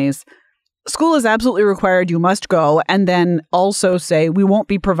families, school is absolutely required, you must go, and then also say we won't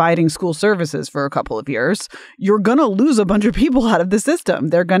be providing school services for a couple of years, you're going to lose a bunch of people out of the system.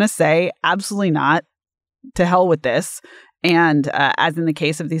 They're going to say absolutely not, to hell with this. And as in the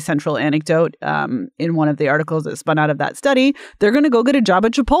case of the central anecdote in one of the articles that spun out of that study, they're going to go get a job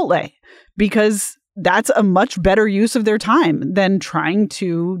at Chipotle because that's a much better use of their time than trying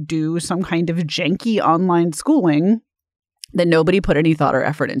to do some kind of janky online schooling that nobody put any thought or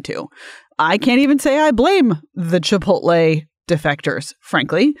effort into. I can't even say I blame the Chipotle defectors,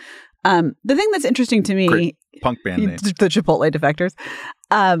 frankly. The thing that's interesting to me, Great punk band name, the Chipotle defectors.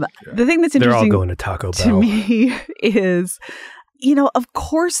 The thing that's interesting, they're all going to Taco Bell. To me is, of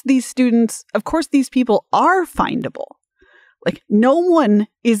course these people are findable. Like, no one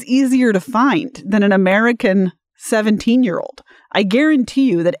is easier to find than an American 17-year-old. I guarantee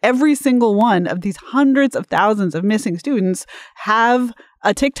you that every single one of these hundreds of thousands of missing students have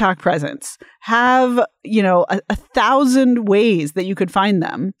a TikTok presence, have, a 1,000 ways that you could find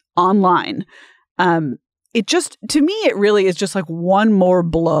them online. To me, it really is just like one more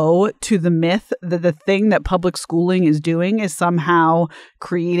blow to the myth that the thing that public schooling is doing is somehow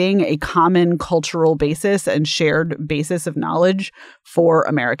creating a common cultural basis and shared basis of knowledge for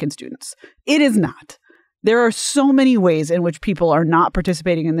American students. It is not. There are so many ways in which people are not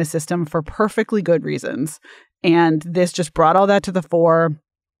participating in this system for perfectly good reasons. And this just brought all that to the fore.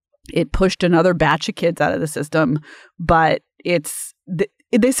 It pushed another batch of kids out of the system. But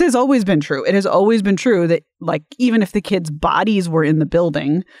this has always been true. It has always been true that, like, even if the kids' bodies were in the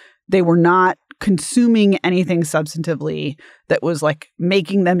building, they were not consuming anything substantively that was like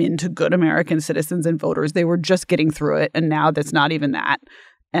making them into good American citizens and voters. They were just getting through it. And now that's not even that.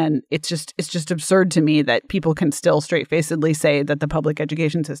 And it's just absurd to me that people can still straight-facedly say that the public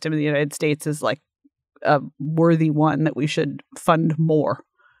education system in the United States is like a worthy one that we should fund more.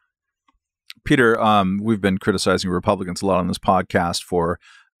 Peter, we've been criticizing Republicans a lot on this podcast for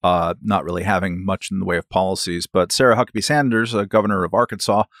not really having much in the way of policies. But Sarah Huckabee Sanders, governor of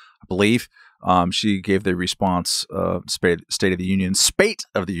Arkansas, I believe, she gave the response State of the Union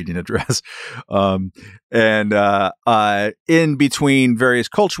address. In between various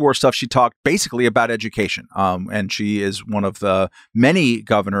culture war stuff, she talked basically about education. And she is one of the many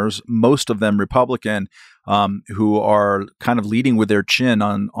governors, most of them Republican, who are kind of leading with their chin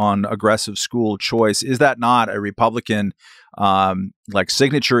on aggressive school choice. Is that not a Republican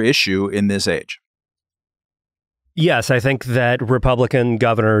signature issue in this age? Yes, I think that Republican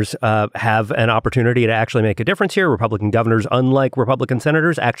governors have an opportunity to actually make a difference here. Republican governors, unlike Republican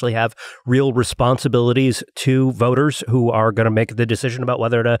senators, actually have real responsibilities to voters who are going to make the decision about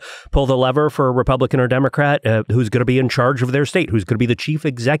whether to pull the lever for a Republican or Democrat, who's going to be in charge of their state, who's going to be the chief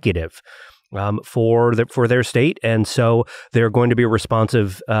executive for their state. And so they're going to be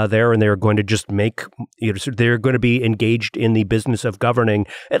responsive there, and they're going to just they're going to be engaged in the business of governing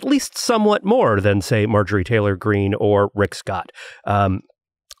at least somewhat more than, say, Marjorie Taylor Greene or Rick Scott. And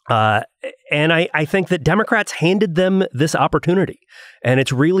I think that Democrats handed them this opportunity. And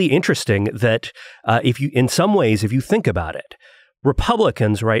it's really interesting that if you think about it,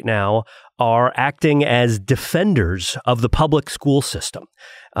 Republicans right now are acting as defenders of the public school system.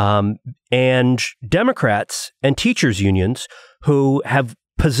 And Democrats and teachers unions who have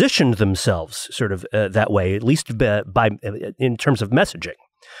positioned themselves sort of that way, at least in terms of messaging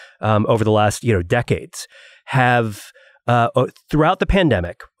over the last decades, have throughout the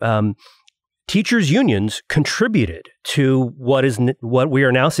pandemic, teachers unions contributed to what we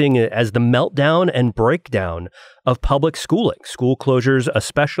are now seeing as the meltdown and breakdown of public schooling. School closures,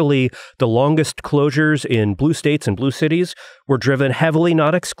 especially the longest closures in blue states and blue cities, were driven heavily,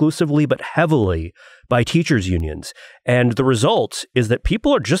 not exclusively, but heavily by teachers unions. And the result is that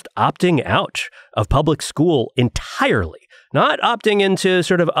people are just opting out of public school entirely. Not opting into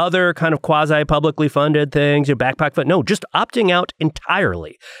sort of other kind of quasi-publicly funded things, backpack fund. No, just opting out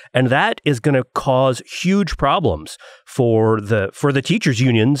entirely. And that is going to cause huge problems for the teachers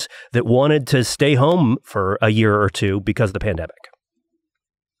unions that wanted to stay home for a year or two because of the pandemic.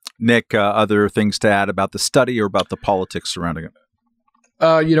 Nick, other things to add about the study or about the politics surrounding it?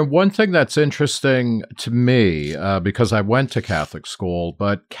 One thing that's interesting to me, because I went to Catholic school,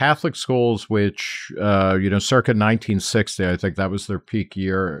 but Catholic schools, which, circa 1960, I think that was their peak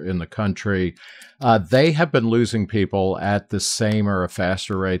year in the country, they have been losing people at the same or a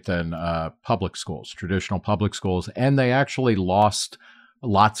faster rate than public schools, traditional public schools, and they actually lost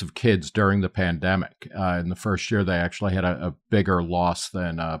lots of kids during the pandemic. In the first year, they actually had a bigger loss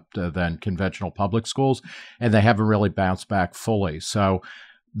than conventional public schools, and they haven't really bounced back fully. So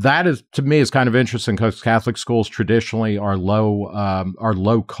that is, to me, is kind of interesting because Catholic schools traditionally are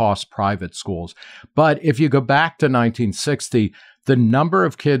low cost private schools. But if you go back to 1960, the number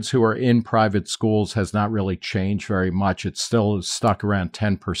of kids who are in private schools has not really changed very much. It's still stuck around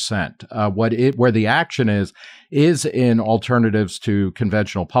 10%. Where the action is in alternatives to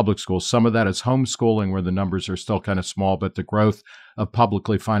conventional public schools. Some of that is homeschooling, where the numbers are still kind of small, but the growth of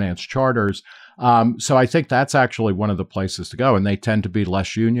publicly financed charters. So I think that's actually one of the places to go, and they tend to be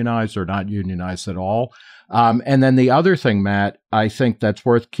less unionized or not unionized at all. And then the other thing, Matt, I think that's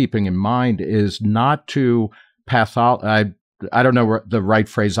worth keeping in mind is not to I don't know the right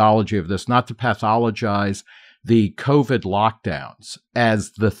phraseology of this, not to pathologize the COVID lockdowns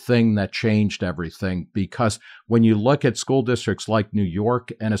as the thing that changed everything. Because when you look at school districts like New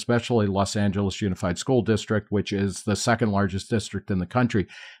York and especially Los Angeles Unified School District, which is the second largest district in the country,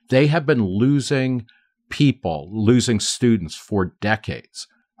 they have been losing students for decades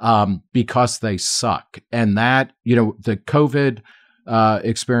because they suck. And that, the COVID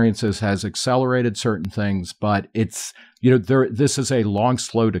experiences has accelerated certain things, but it's, this is a long,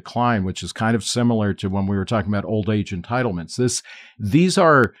 slow decline, which is kind of similar to when we were talking about old age entitlements. These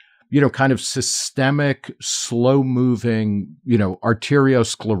are, kind of systemic, slow moving,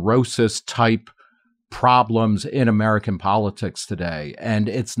 arteriosclerosis type problems in American politics today. And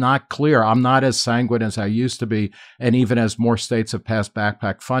it's not clear. I'm not as sanguine as I used to be. And even as more states have passed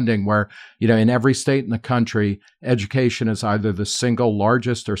backpack funding, where, in every state in the country, education is either the single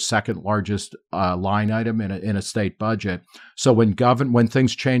largest or second largest line item in a state budget. So when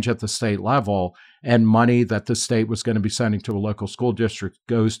things change at the state level and money that the state was going to be sending to a local school district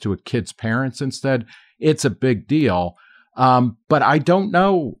goes to a kid's parents instead, it's a big deal. But I don't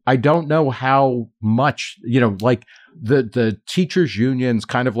know how much, like the teachers unions,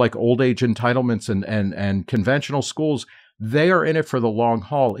 kind of like old age entitlements and conventional schools, they are in it for the long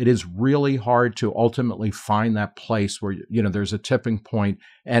haul. It is really hard to ultimately find that place where, there's a tipping point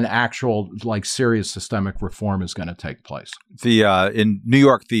and actual like serious systemic reform is going to take place. In New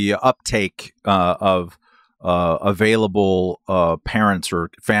York, the uptake of available parents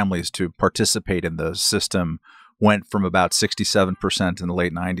or families to participate in the system went from about 67% in the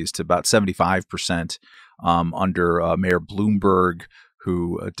late 90s to about 75% under Mayor Bloomberg,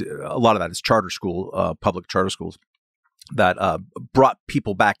 who a lot of that is charter school, public charter schools that brought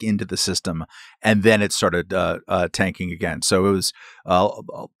people back into the system, and then it started tanking again. So it was a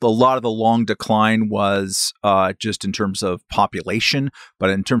lot of the long decline was just in terms of population, but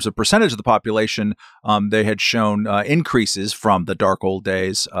in terms of percentage of the population, they had shown increases from the dark old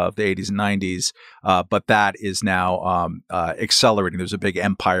days of the 80s and 90s, but that is now accelerating. There's a big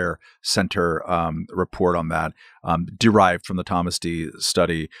Empire Center report on that, derived from the Thomas D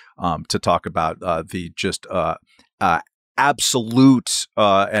study, to talk about the just absolute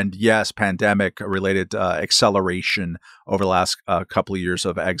and yes, pandemic-related acceleration over the last couple of years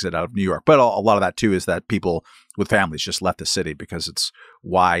of exit out of New York. But a lot of that, too, is that people with families just left the city because it's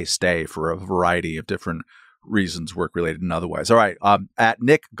why stay for a variety of different reasons, work-related and otherwise. All right, at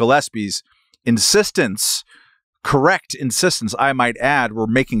Nick Gillespie's insistence, correct insistence, I might add, we're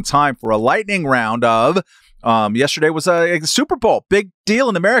making time for a lightning round of yesterday was a Super Bowl. Big deal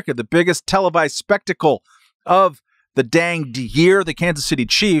in America, the biggest televised spectacle of the danged year. The Kansas City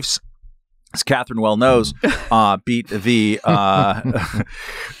Chiefs, as Catherine well knows, beat the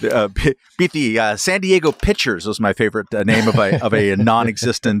San Diego Pitchers. Was my favorite name of a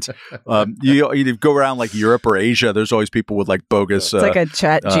non-existent. You go around like Europe or Asia. There's always people with like bogus. It's like a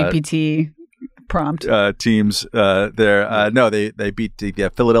Chat GPT prompt. Teams there. No, they beat the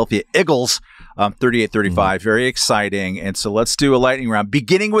Philadelphia Eagles 38-35. Very exciting. And so let's do a lightning round,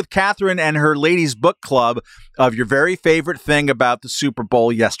 beginning with Catherine and her ladies' book club of your very favorite thing about the Super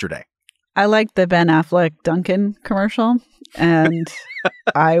Bowl yesterday. I like the Ben Affleck Dunkin' commercial, and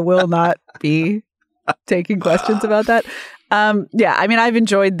I will not be taking questions about that. Yeah, I mean, I've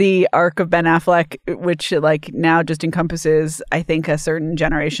enjoyed the arc of Ben Affleck, which like now just encompasses, I think, a certain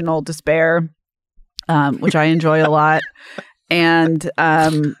generational despair, which I enjoy a lot. And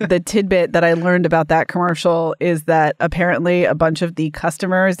the tidbit that I learned about that commercial is that apparently a bunch of the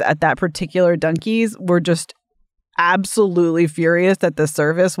customers at that particular Dunkies were just absolutely furious that the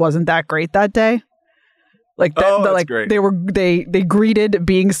service wasn't that great that day. Like that, great. They greeted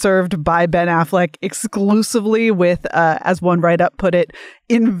being served by Ben Affleck exclusively with, as one write-up put it,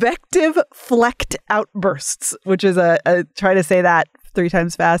 invective flecked outbursts, which is a try to say that 3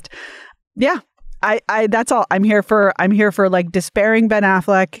 times fast. Yeah. I that's all. I'm here for like despairing Ben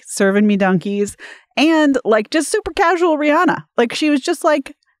Affleck serving me donkeys and like just super casual Rihanna. Like she was just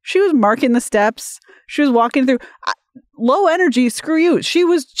like, she was marking the steps. She was walking through. low energy, screw you. She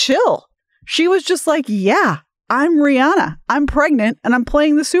was chill. She was just like, yeah, I'm Rihanna. I'm pregnant and I'm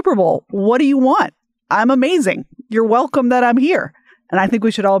playing the Super Bowl. What do you want? I'm amazing. You're welcome that I'm here. And I think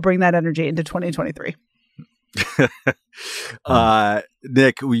we should all bring that energy into 2023.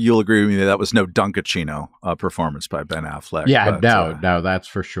 Nick, you'll agree with me that was no Dunkachino performance by Ben Affleck. Yeah, but, no, that's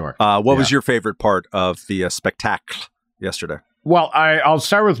for sure. What was your favorite part of the spectacle yesterday? Well, I'll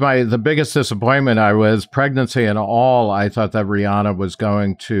start with the biggest disappointment. I was pregnancy and all. I thought that Rihanna was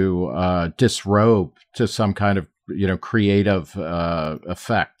going to disrobe to some kind of creative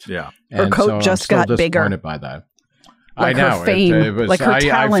effect. Yeah, her coat just got bigger. Disappointed by that. Like I know her fame, it was, like her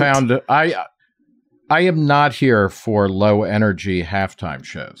talent. I am not here for low energy halftime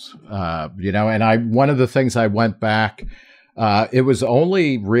shows. And one of the things I went back. It was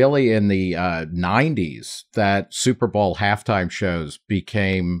only really in the 90s that Super Bowl halftime shows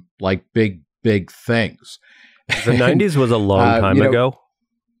became like big things. The 90s was a long time ago.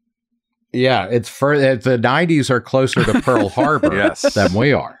 Yeah, the 90s are closer to Pearl Harbor than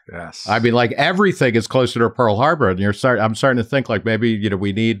we are. Yes. I mean, like everything is closer to Pearl Harbor. And I'm starting to think like maybe,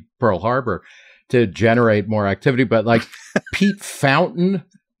 we need Pearl Harbor to generate more activity. But like Pete Fountain,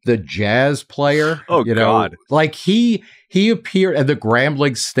 the jazz player, God. Like he appeared at the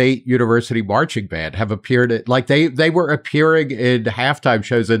Grambling State University Marching Band have appeared like they were appearing in halftime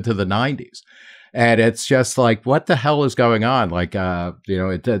shows into the 90s. And it's just like, what the hell is going on? Like, the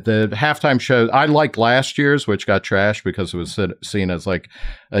halftime show, I liked last year's, which got trashed because it was seen as like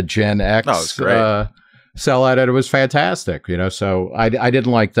a Gen X sellout, and it was fantastic, so I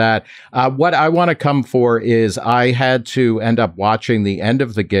didn't like that. What I want to come for is I had to end up watching the end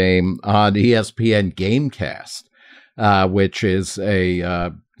of the game on ESPN Gamecast, which is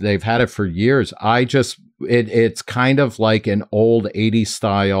they've had it for years. It's kind of like an old 80s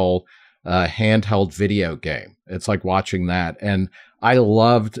style handheld video game. It's like watching that. And I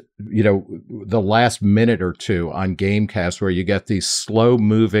loved, the last minute or two on Gamecast where you get these slow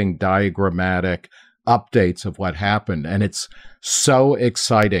moving diagrammatic updates of what happened. And it's so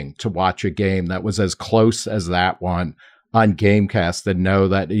exciting to watch a game that was as close as that one on Gamecast and know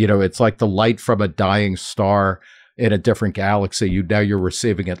that, it's like the light from a dying star in a different galaxy. You're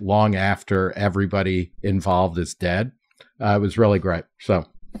receiving it long after everybody involved is dead. It was really great. So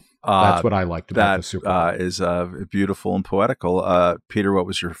that's what I liked about the Super Bowl. That is beautiful and poetical. Peter, what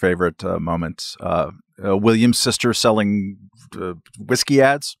was your favorite moment? William's sister selling whiskey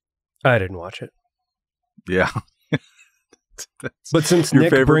ads? I didn't watch it. Yeah. But since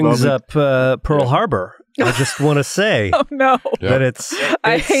Nick brings up Pearl Harbor, I just want to say that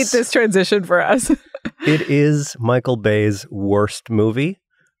I hate this transition for us. It is Michael Bay's worst movie.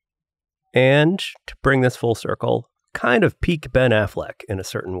 And to bring this full circle, kind of peak Ben Affleck in a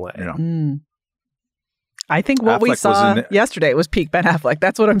certain way. Yeah. I think what we saw yesterday was peak Ben Affleck.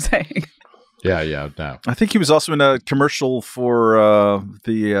 That's what I'm saying. Yeah, no. I think he was also in a commercial for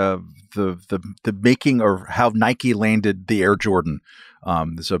the making or how Nike landed the Air Jordan.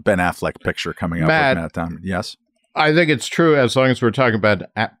 There's a Ben Affleck picture coming up with Matt Damon. Yes. I think it's true as long as we're talking about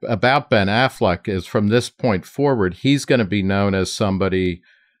Ben Affleck is from this point forward, he's going to be known as somebody.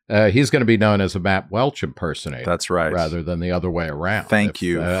 He's going to be known as a Matt Welch impersonator. That's right. Rather than the other way around. Thank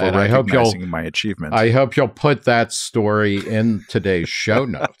you for recognizing my achievement. I hope you'll put that story in today's show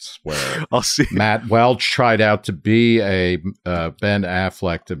notes where I'll see. Matt Welch tried out to be a Ben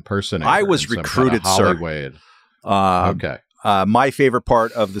Affleck impersonator. I was recruited, sir. Okay. My favorite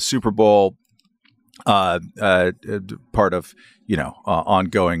part of the Super Bowl, part of,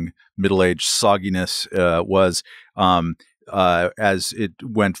 ongoing middle-aged sogginess was as it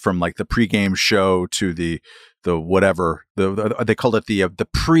went from like the pregame show to the whatever they called it the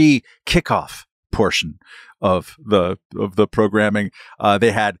pre-kickoff portion of the programming.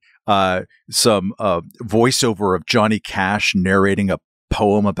 They had some voiceover of Johnny Cash narrating a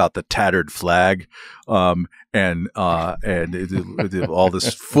poem about the tattered flag, and all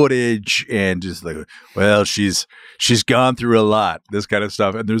this footage, and just like, well, she's gone through a lot, this kind of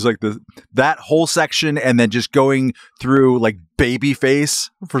stuff. And there's like that whole section, and then just going through like Babyface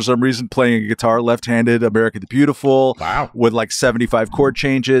for some reason playing a guitar left-handed, America the Beautiful, with like 75 chord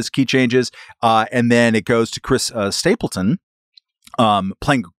changes, key changes, and then it goes to Chris Stapleton.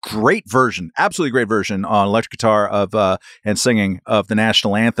 Playing a great version, absolutely great version on electric guitar and singing of the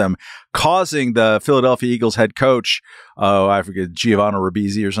national anthem, causing the Philadelphia Eagles head coach oh, I forget, Giovanni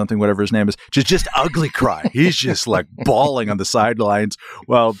Ribisi or something, whatever his name is, just ugly cry. He's just like bawling on the sidelines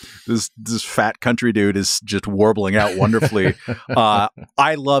while this fat country dude is just warbling out wonderfully.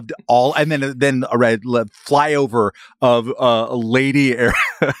 I loved all, and then I read flyover of lady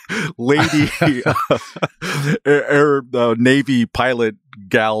Navy pilot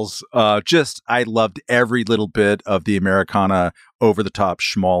gals. I loved every little bit of the Americana over the top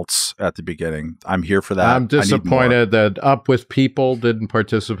schmaltz at the beginning. I'm here for that. I'm disappointed that Up With People didn't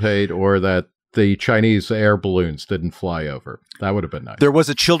participate, or that the Chinese air balloons didn't fly over. That would have been nice. There was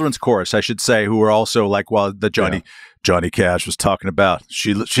a children's chorus, I should say, who were also like, while the Johnny Cash was talking about,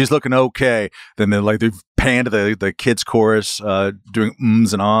 she's looking okay. Then they panned to the kids chorus, doing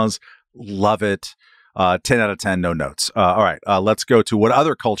ums and ahs. Love it. 10 out of 10, no notes. All right, let's go to what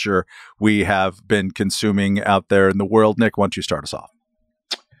other culture we have been consuming out there in the world. Nick, why don't you start us off?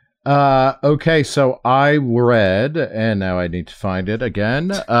 Okay, so I read, and now I need to find it again,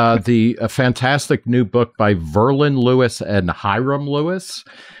 the fantastic new book by Verlin Lewis and Hiram Lewis.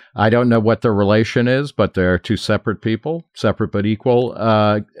 I don't know what their relation is, but they're two separate people, separate but equal.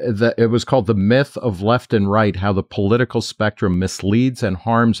 It was called The Myth of Left and Right, How the Political Spectrum Misleads and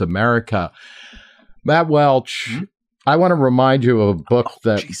Harms America. Matt Welch, I want to remind you of a book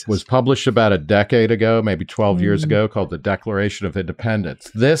that was published about a decade ago, maybe 12 years ago, called The Declaration of Independence.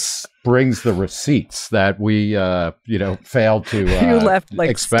 This brings the receipts that we, failed to you left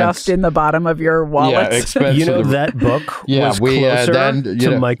stuffed in the bottom of your wallet. Yeah, that book was closer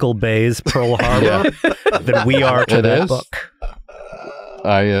to Michael Bay's Pearl Harbor than we are to that book.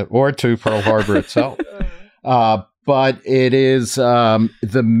 Or to Pearl Harbor itself. But it is The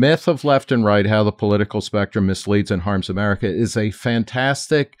Myth of Left and Right, How the Political Spectrum Misleads and Harms America is a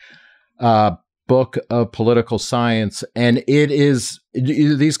fantastic book of political science. And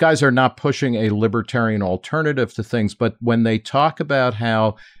these guys are not pushing a libertarian alternative to things, but when they talk about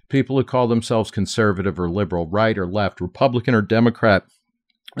how people who call themselves conservative or liberal, right or left, Republican or Democrat,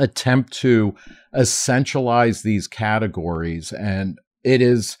 attempt to essentialize these categories, and it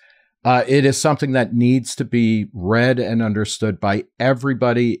is something that needs to be read and understood by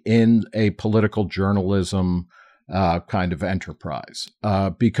everybody in a political journalism kind of enterprise,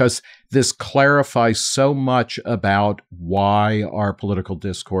 because this clarifies so much about why our political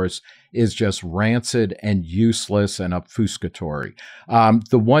discourse is just rancid and useless and obfuscatory.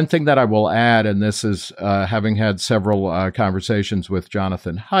 The one thing that I will add, and this is having had several conversations with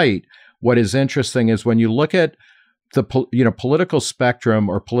Jonathan Haidt, what is interesting is when you look at the political spectrum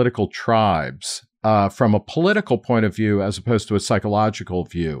or political tribes from a political point of view as opposed to a psychological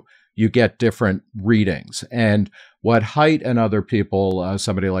view, you get different readings. And what Haidt and other people,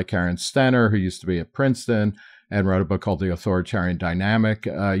 somebody like Karen Stenner, who used to be at Princeton and wrote a book called The Authoritarian Dynamic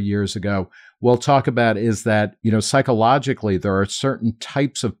years ago, will talk about is that, psychologically, there are certain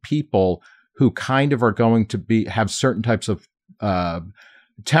types of people who kind of are going to have certain types of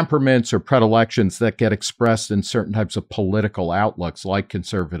temperaments or predilections that get expressed in certain types of political outlooks, like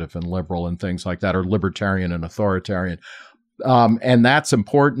conservative and liberal and things like that, or libertarian and authoritarian. And that's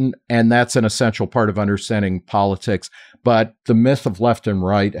important, and that's an essential part of understanding politics. But The Myth of Left and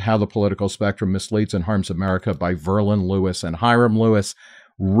Right, How the Political Spectrum Misleads and Harms America by Verlin Lewis and Hiram Lewis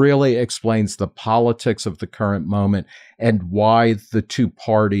really explains the politics of the current moment and why the two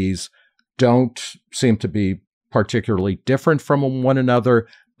parties don't seem to be particularly different from one another,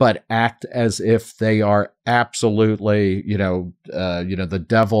 but act as if they are absolutely, the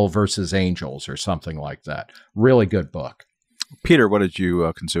devil versus angels or something like that. Really good book. Peter, what did you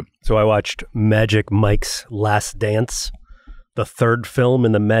consume? So I watched Magic Mike's Last Dance, the third film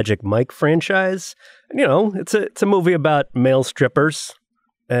in the Magic Mike franchise. And, it's a movie about male strippers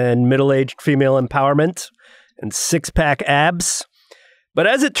and middle-aged female empowerment and six-pack abs. But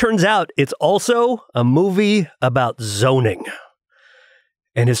as it turns out, it's also a movie about zoning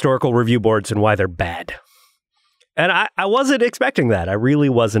and historical review boards and why they're bad. And I wasn't expecting that. I really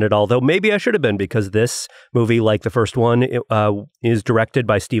wasn't at all, though maybe I should have been, because this movie, like the first one, is directed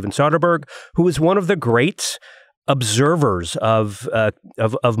by Steven Soderbergh, who is one of the great observers of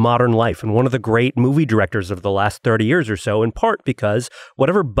modern life and one of the great movie directors of the last 30 years or so, in part because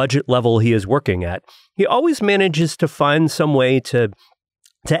whatever budget level he is working at, he always manages to find some way to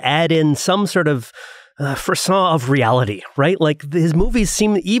add in some sort of frisson of reality, right? Like his movies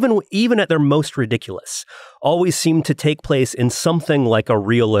seem, even at their most ridiculous, always seem to take place in something like a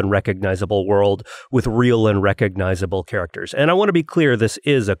real and recognizable world with real and recognizable characters. And I want to be clear, this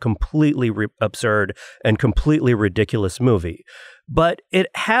is a completely absurd and completely ridiculous movie. but it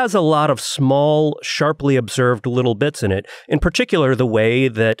has a lot of small, sharply observed little bits in it. In particular, the way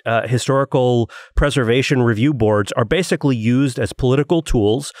that historical preservation review boards are basically used as political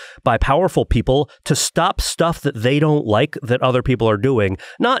tools by powerful people to stop stuff that they don't like that other people are doing,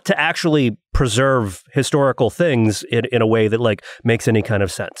 not to actually preserve historical things in a way that like makes any kind of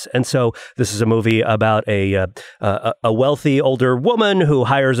sense. And so this is a movie about a wealthy older woman who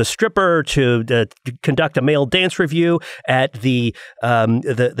hires a stripper to conduct a male dance review at the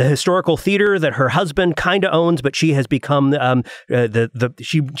historical theater that her husband kind of owns, but she has become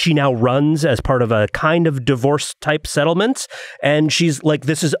she now runs as part of a kind of divorce type settlement. And she's like,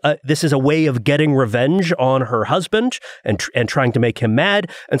 this is a way of getting revenge on her husband and trying to make him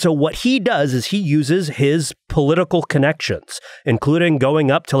mad. And so what he does is he uses his political connections, including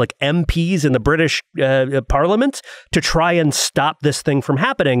going up to like MPs in the British Parliament to try and stop this thing from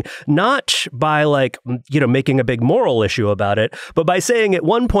happening, not by like, making a big moral issue about it, but by saying at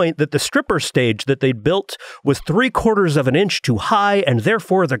one point that the stripper stage that they built was 3/4 of an inch too high, and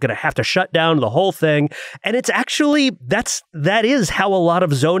therefore they're going to have to shut down the whole thing. And it's actually, that is how a lot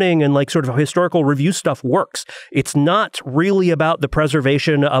of zoning and like sort of historical review stuff works. It's not really about the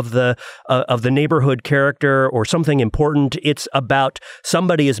preservation of the neighborhood character or something important. It's about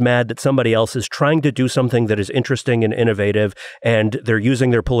somebody is mad that somebody else is trying to do something that is interesting and innovative, and they're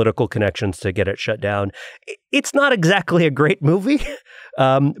using their political connections to get it shut down. It's not exactly a great movie,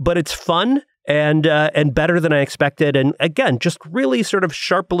 but it's fun and better than I expected. And again, just really sort of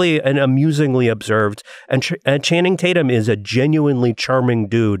sharply and amusingly observed. And Channing Tatum is a genuinely charming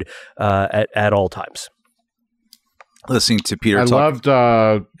dude at all times. Listening to Peter I talk. loved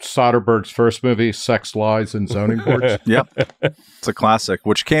Soderbergh's first movie, Sex, Lies, and Zoning Boards. Yep. It's a classic,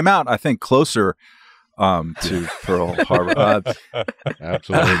 which came out, I think, closer to Pearl Harbor.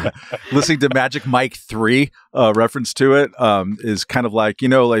 Absolutely. Listening to Magic Mike 3, reference to it, is kind of like,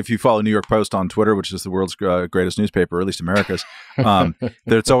 like if you follow New York Post on Twitter, which is the world's greatest newspaper, or at least America's,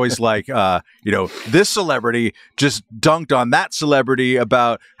 it's always like, this celebrity just dunked on that celebrity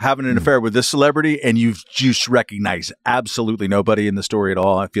about having an affair with this celebrity, and you just recognize absolutely nobody in the story at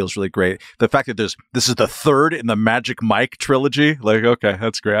all. It feels really great. The fact that this is the third in the Magic Mike trilogy, like, okay,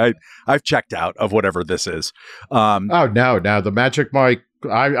 that's great. I've checked out of whatever this is. No, the Magic Mike.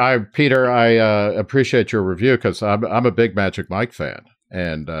 Peter, I appreciate your review because I'm a big Magic Mike fan,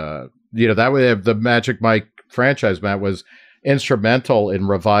 and that way the Magic Mike franchise, Matt, was instrumental in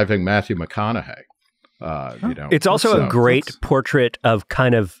reviving Matthew McConaughey. It's also a great portrait of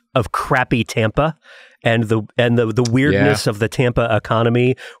kind of crappy Tampa. And the weirdness of the Tampa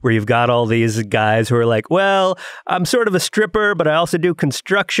economy, where you've got all these guys who are like, well, I'm sort of a stripper, but I also do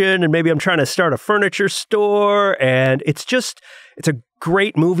construction, and maybe I'm trying to start a furniture store. And it's a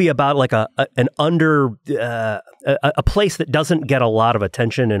great movie about like a place that doesn't get a lot of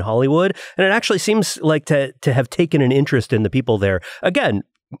attention in Hollywood. And it actually seems like to have taken an interest in the people there. Again,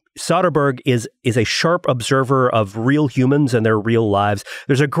 Soderbergh is a sharp observer of real humans and their real lives.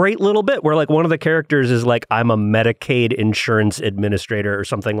 There's a great little bit where like one of the characters is like, I'm a Medicaid insurance administrator or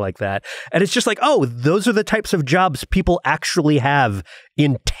something like that. And it's just like, oh, those are the types of jobs people actually have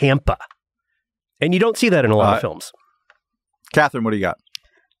in Tampa. And you don't see that in a lot of films. Katherine, what do you got?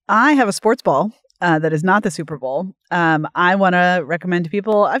 I have a sports ball that is not the Super Bowl. I want to recommend to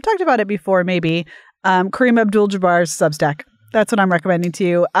people, I've talked about it before maybe, Kareem Abdul-Jabbar's Substack. That's what I'm recommending to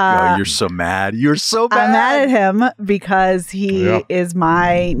you. You're so mad. You're so mad. I'm mad at him because he is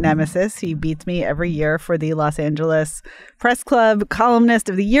my nemesis. He beats me every year for the Los Angeles Press Club Columnist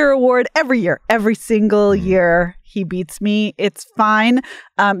of the Year award. Every year, every single year, he beats me. It's fine.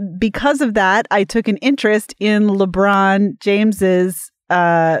 Because of that, I took an interest in LeBron James's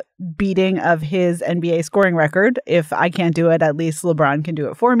beating of his NBA scoring record. If I can't do it, at least LeBron can do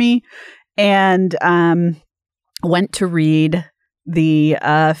it for me. And went to read the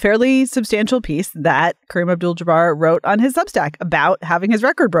fairly substantial piece that Kareem Abdul-Jabbar wrote on his Substack about having his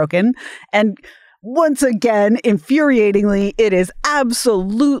record broken. And once again, infuriatingly, it is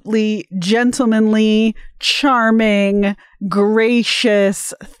absolutely gentlemanly, charming,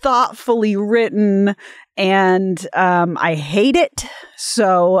 gracious, thoughtfully written, and I hate it.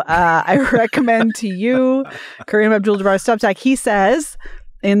 So I recommend to you Kareem Abdul-Jabbar's Substack. He says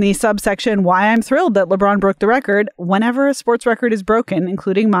in the subsection, why I'm thrilled that LeBron broke the record. Whenever a sports record is broken,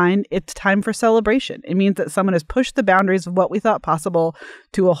 including mine, it's time for celebration. It means that someone has pushed the boundaries of what we thought possible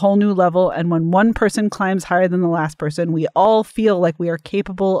to a whole new level. And when one person climbs higher than the last person, we all feel like we are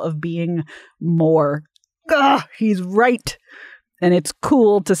capable of being more. Ugh, he's right. And it's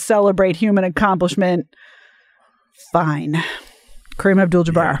cool to celebrate human accomplishment. Fine. Kareem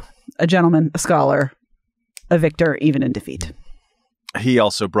Abdul-Jabbar, a gentleman, a scholar, a victor, even in defeat. He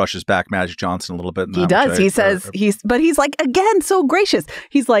also brushes back Magic Johnson a little bit. He does. He says he's like, again, so gracious.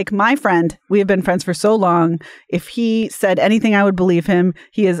 He's like, my friend, we have been friends for so long. If he said anything, I would believe him.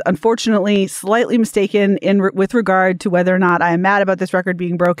 He is unfortunately slightly mistaken with regard to whether or not I am mad about this record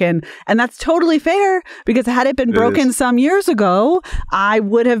being broken. And that's totally fair, because had it been broken some years ago, I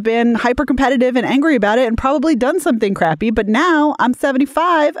would have been hyper competitive and angry about it and probably done something crappy. But now I'm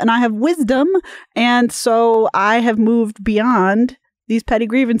 75 and I have wisdom. And so I have moved beyond these petty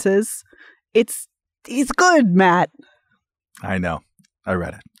grievances. It's good, Matt. I know. I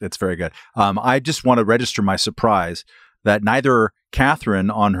read it. It's very good. I just want to register my surprise that neither Katherine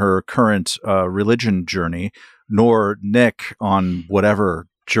on her current religion journey nor Nick on whatever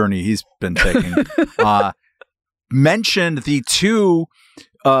journey he's been taking mentioned the two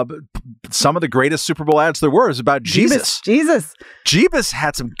some of the greatest Super Bowl ads there were is about Jesus. Jeebus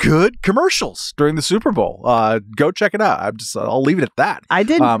had some good commercials during the Super Bowl. Go check it out. I'll leave it at that. I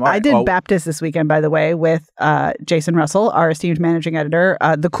did Baptist this weekend, by the way, with Jason Russell, our esteemed managing editor.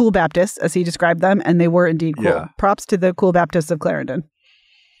 The Cool Baptists, as he described them, and they were indeed cool. Yeah. Props to the Cool Baptists of Clarendon.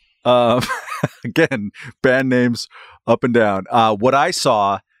 Again, band names up and down. What I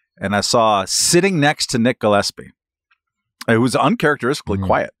saw sitting next to Nick Gillespie. It was uncharacteristically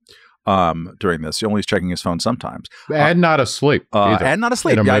quiet during this. He only was checking his phone sometimes. And not asleep. And not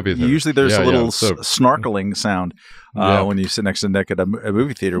asleep. Usually there's a little snarkling sound when you sit next to Nick at a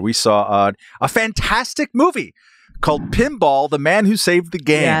movie theater. We saw a fantastic movie called Pinball, The Man Who Saved the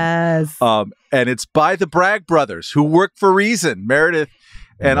Game. Yes. And it's by the Bragg brothers, who work for Reason, Meredith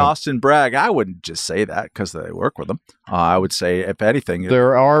and Austin Bragg. I wouldn't just say that because they work with them. I would say, if anything,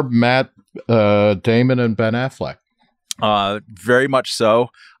 there are Matt Damon and Ben Affleck. Very much so.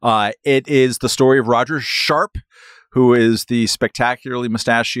 It is the story of Roger Sharp, who is the spectacularly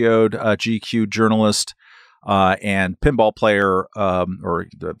mustachioed GQ journalist and pinball player, or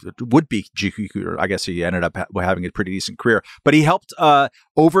would-be GQ. I guess he ended up having a pretty decent career. But he helped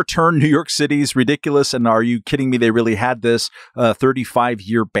overturn New York City's ridiculous, and are you kidding me, they really had this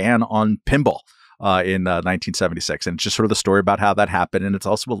 35-year ban on pinball. In 1976. And it's just sort of the story about how that happened. And it's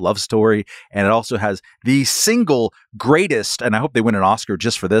also a love story. And it also has the single greatest, and I hope they win an Oscar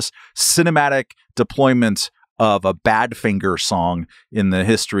just for this, cinematic deployment of a Badfinger song in the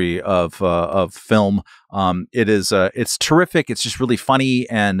history of film. It's terrific. It's just really funny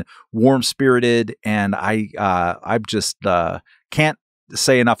and warm-spirited. And I just can't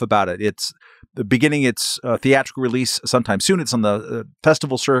say enough about it. It's beginning its theatrical release sometime soon. It's on the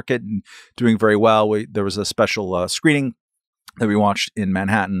festival circuit and doing very well. There was a special screening that we watched in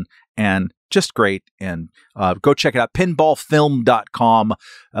Manhattan, and just great. And go check it out. Pinballfilm.com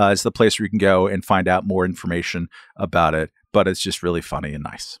is the place where you can go and find out more information about it. But it's just really funny and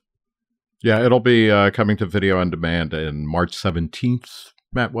nice. Yeah, it'll be coming to video on demand in March 17th,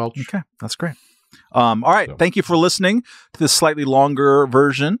 Matt Welch. Okay, that's great. All right. So, thank you for listening to this slightly longer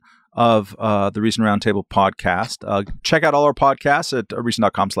version of the Reason Roundtable podcast. Check out all our podcasts at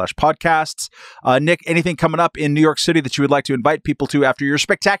reason.com/podcasts. Nick, anything coming up in New York City that you would like to invite people to after your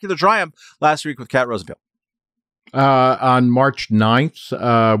spectacular triumph last week with Kat Rosenfield? On March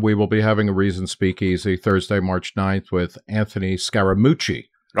 9th, we will be having a Reason Speakeasy Thursday, March 9th with Anthony Scaramucci.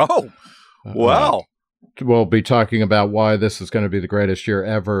 Oh, wow. We'll be talking about why this is going to be the greatest year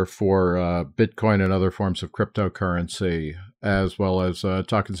ever for Bitcoin and other forms of cryptocurrency, as well as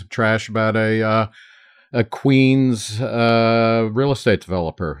talking some trash about a Queens real estate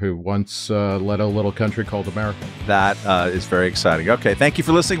developer who once led a little country called America. That is very exciting. Okay, thank you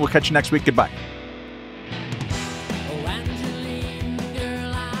for listening. We'll catch you next week. Goodbye.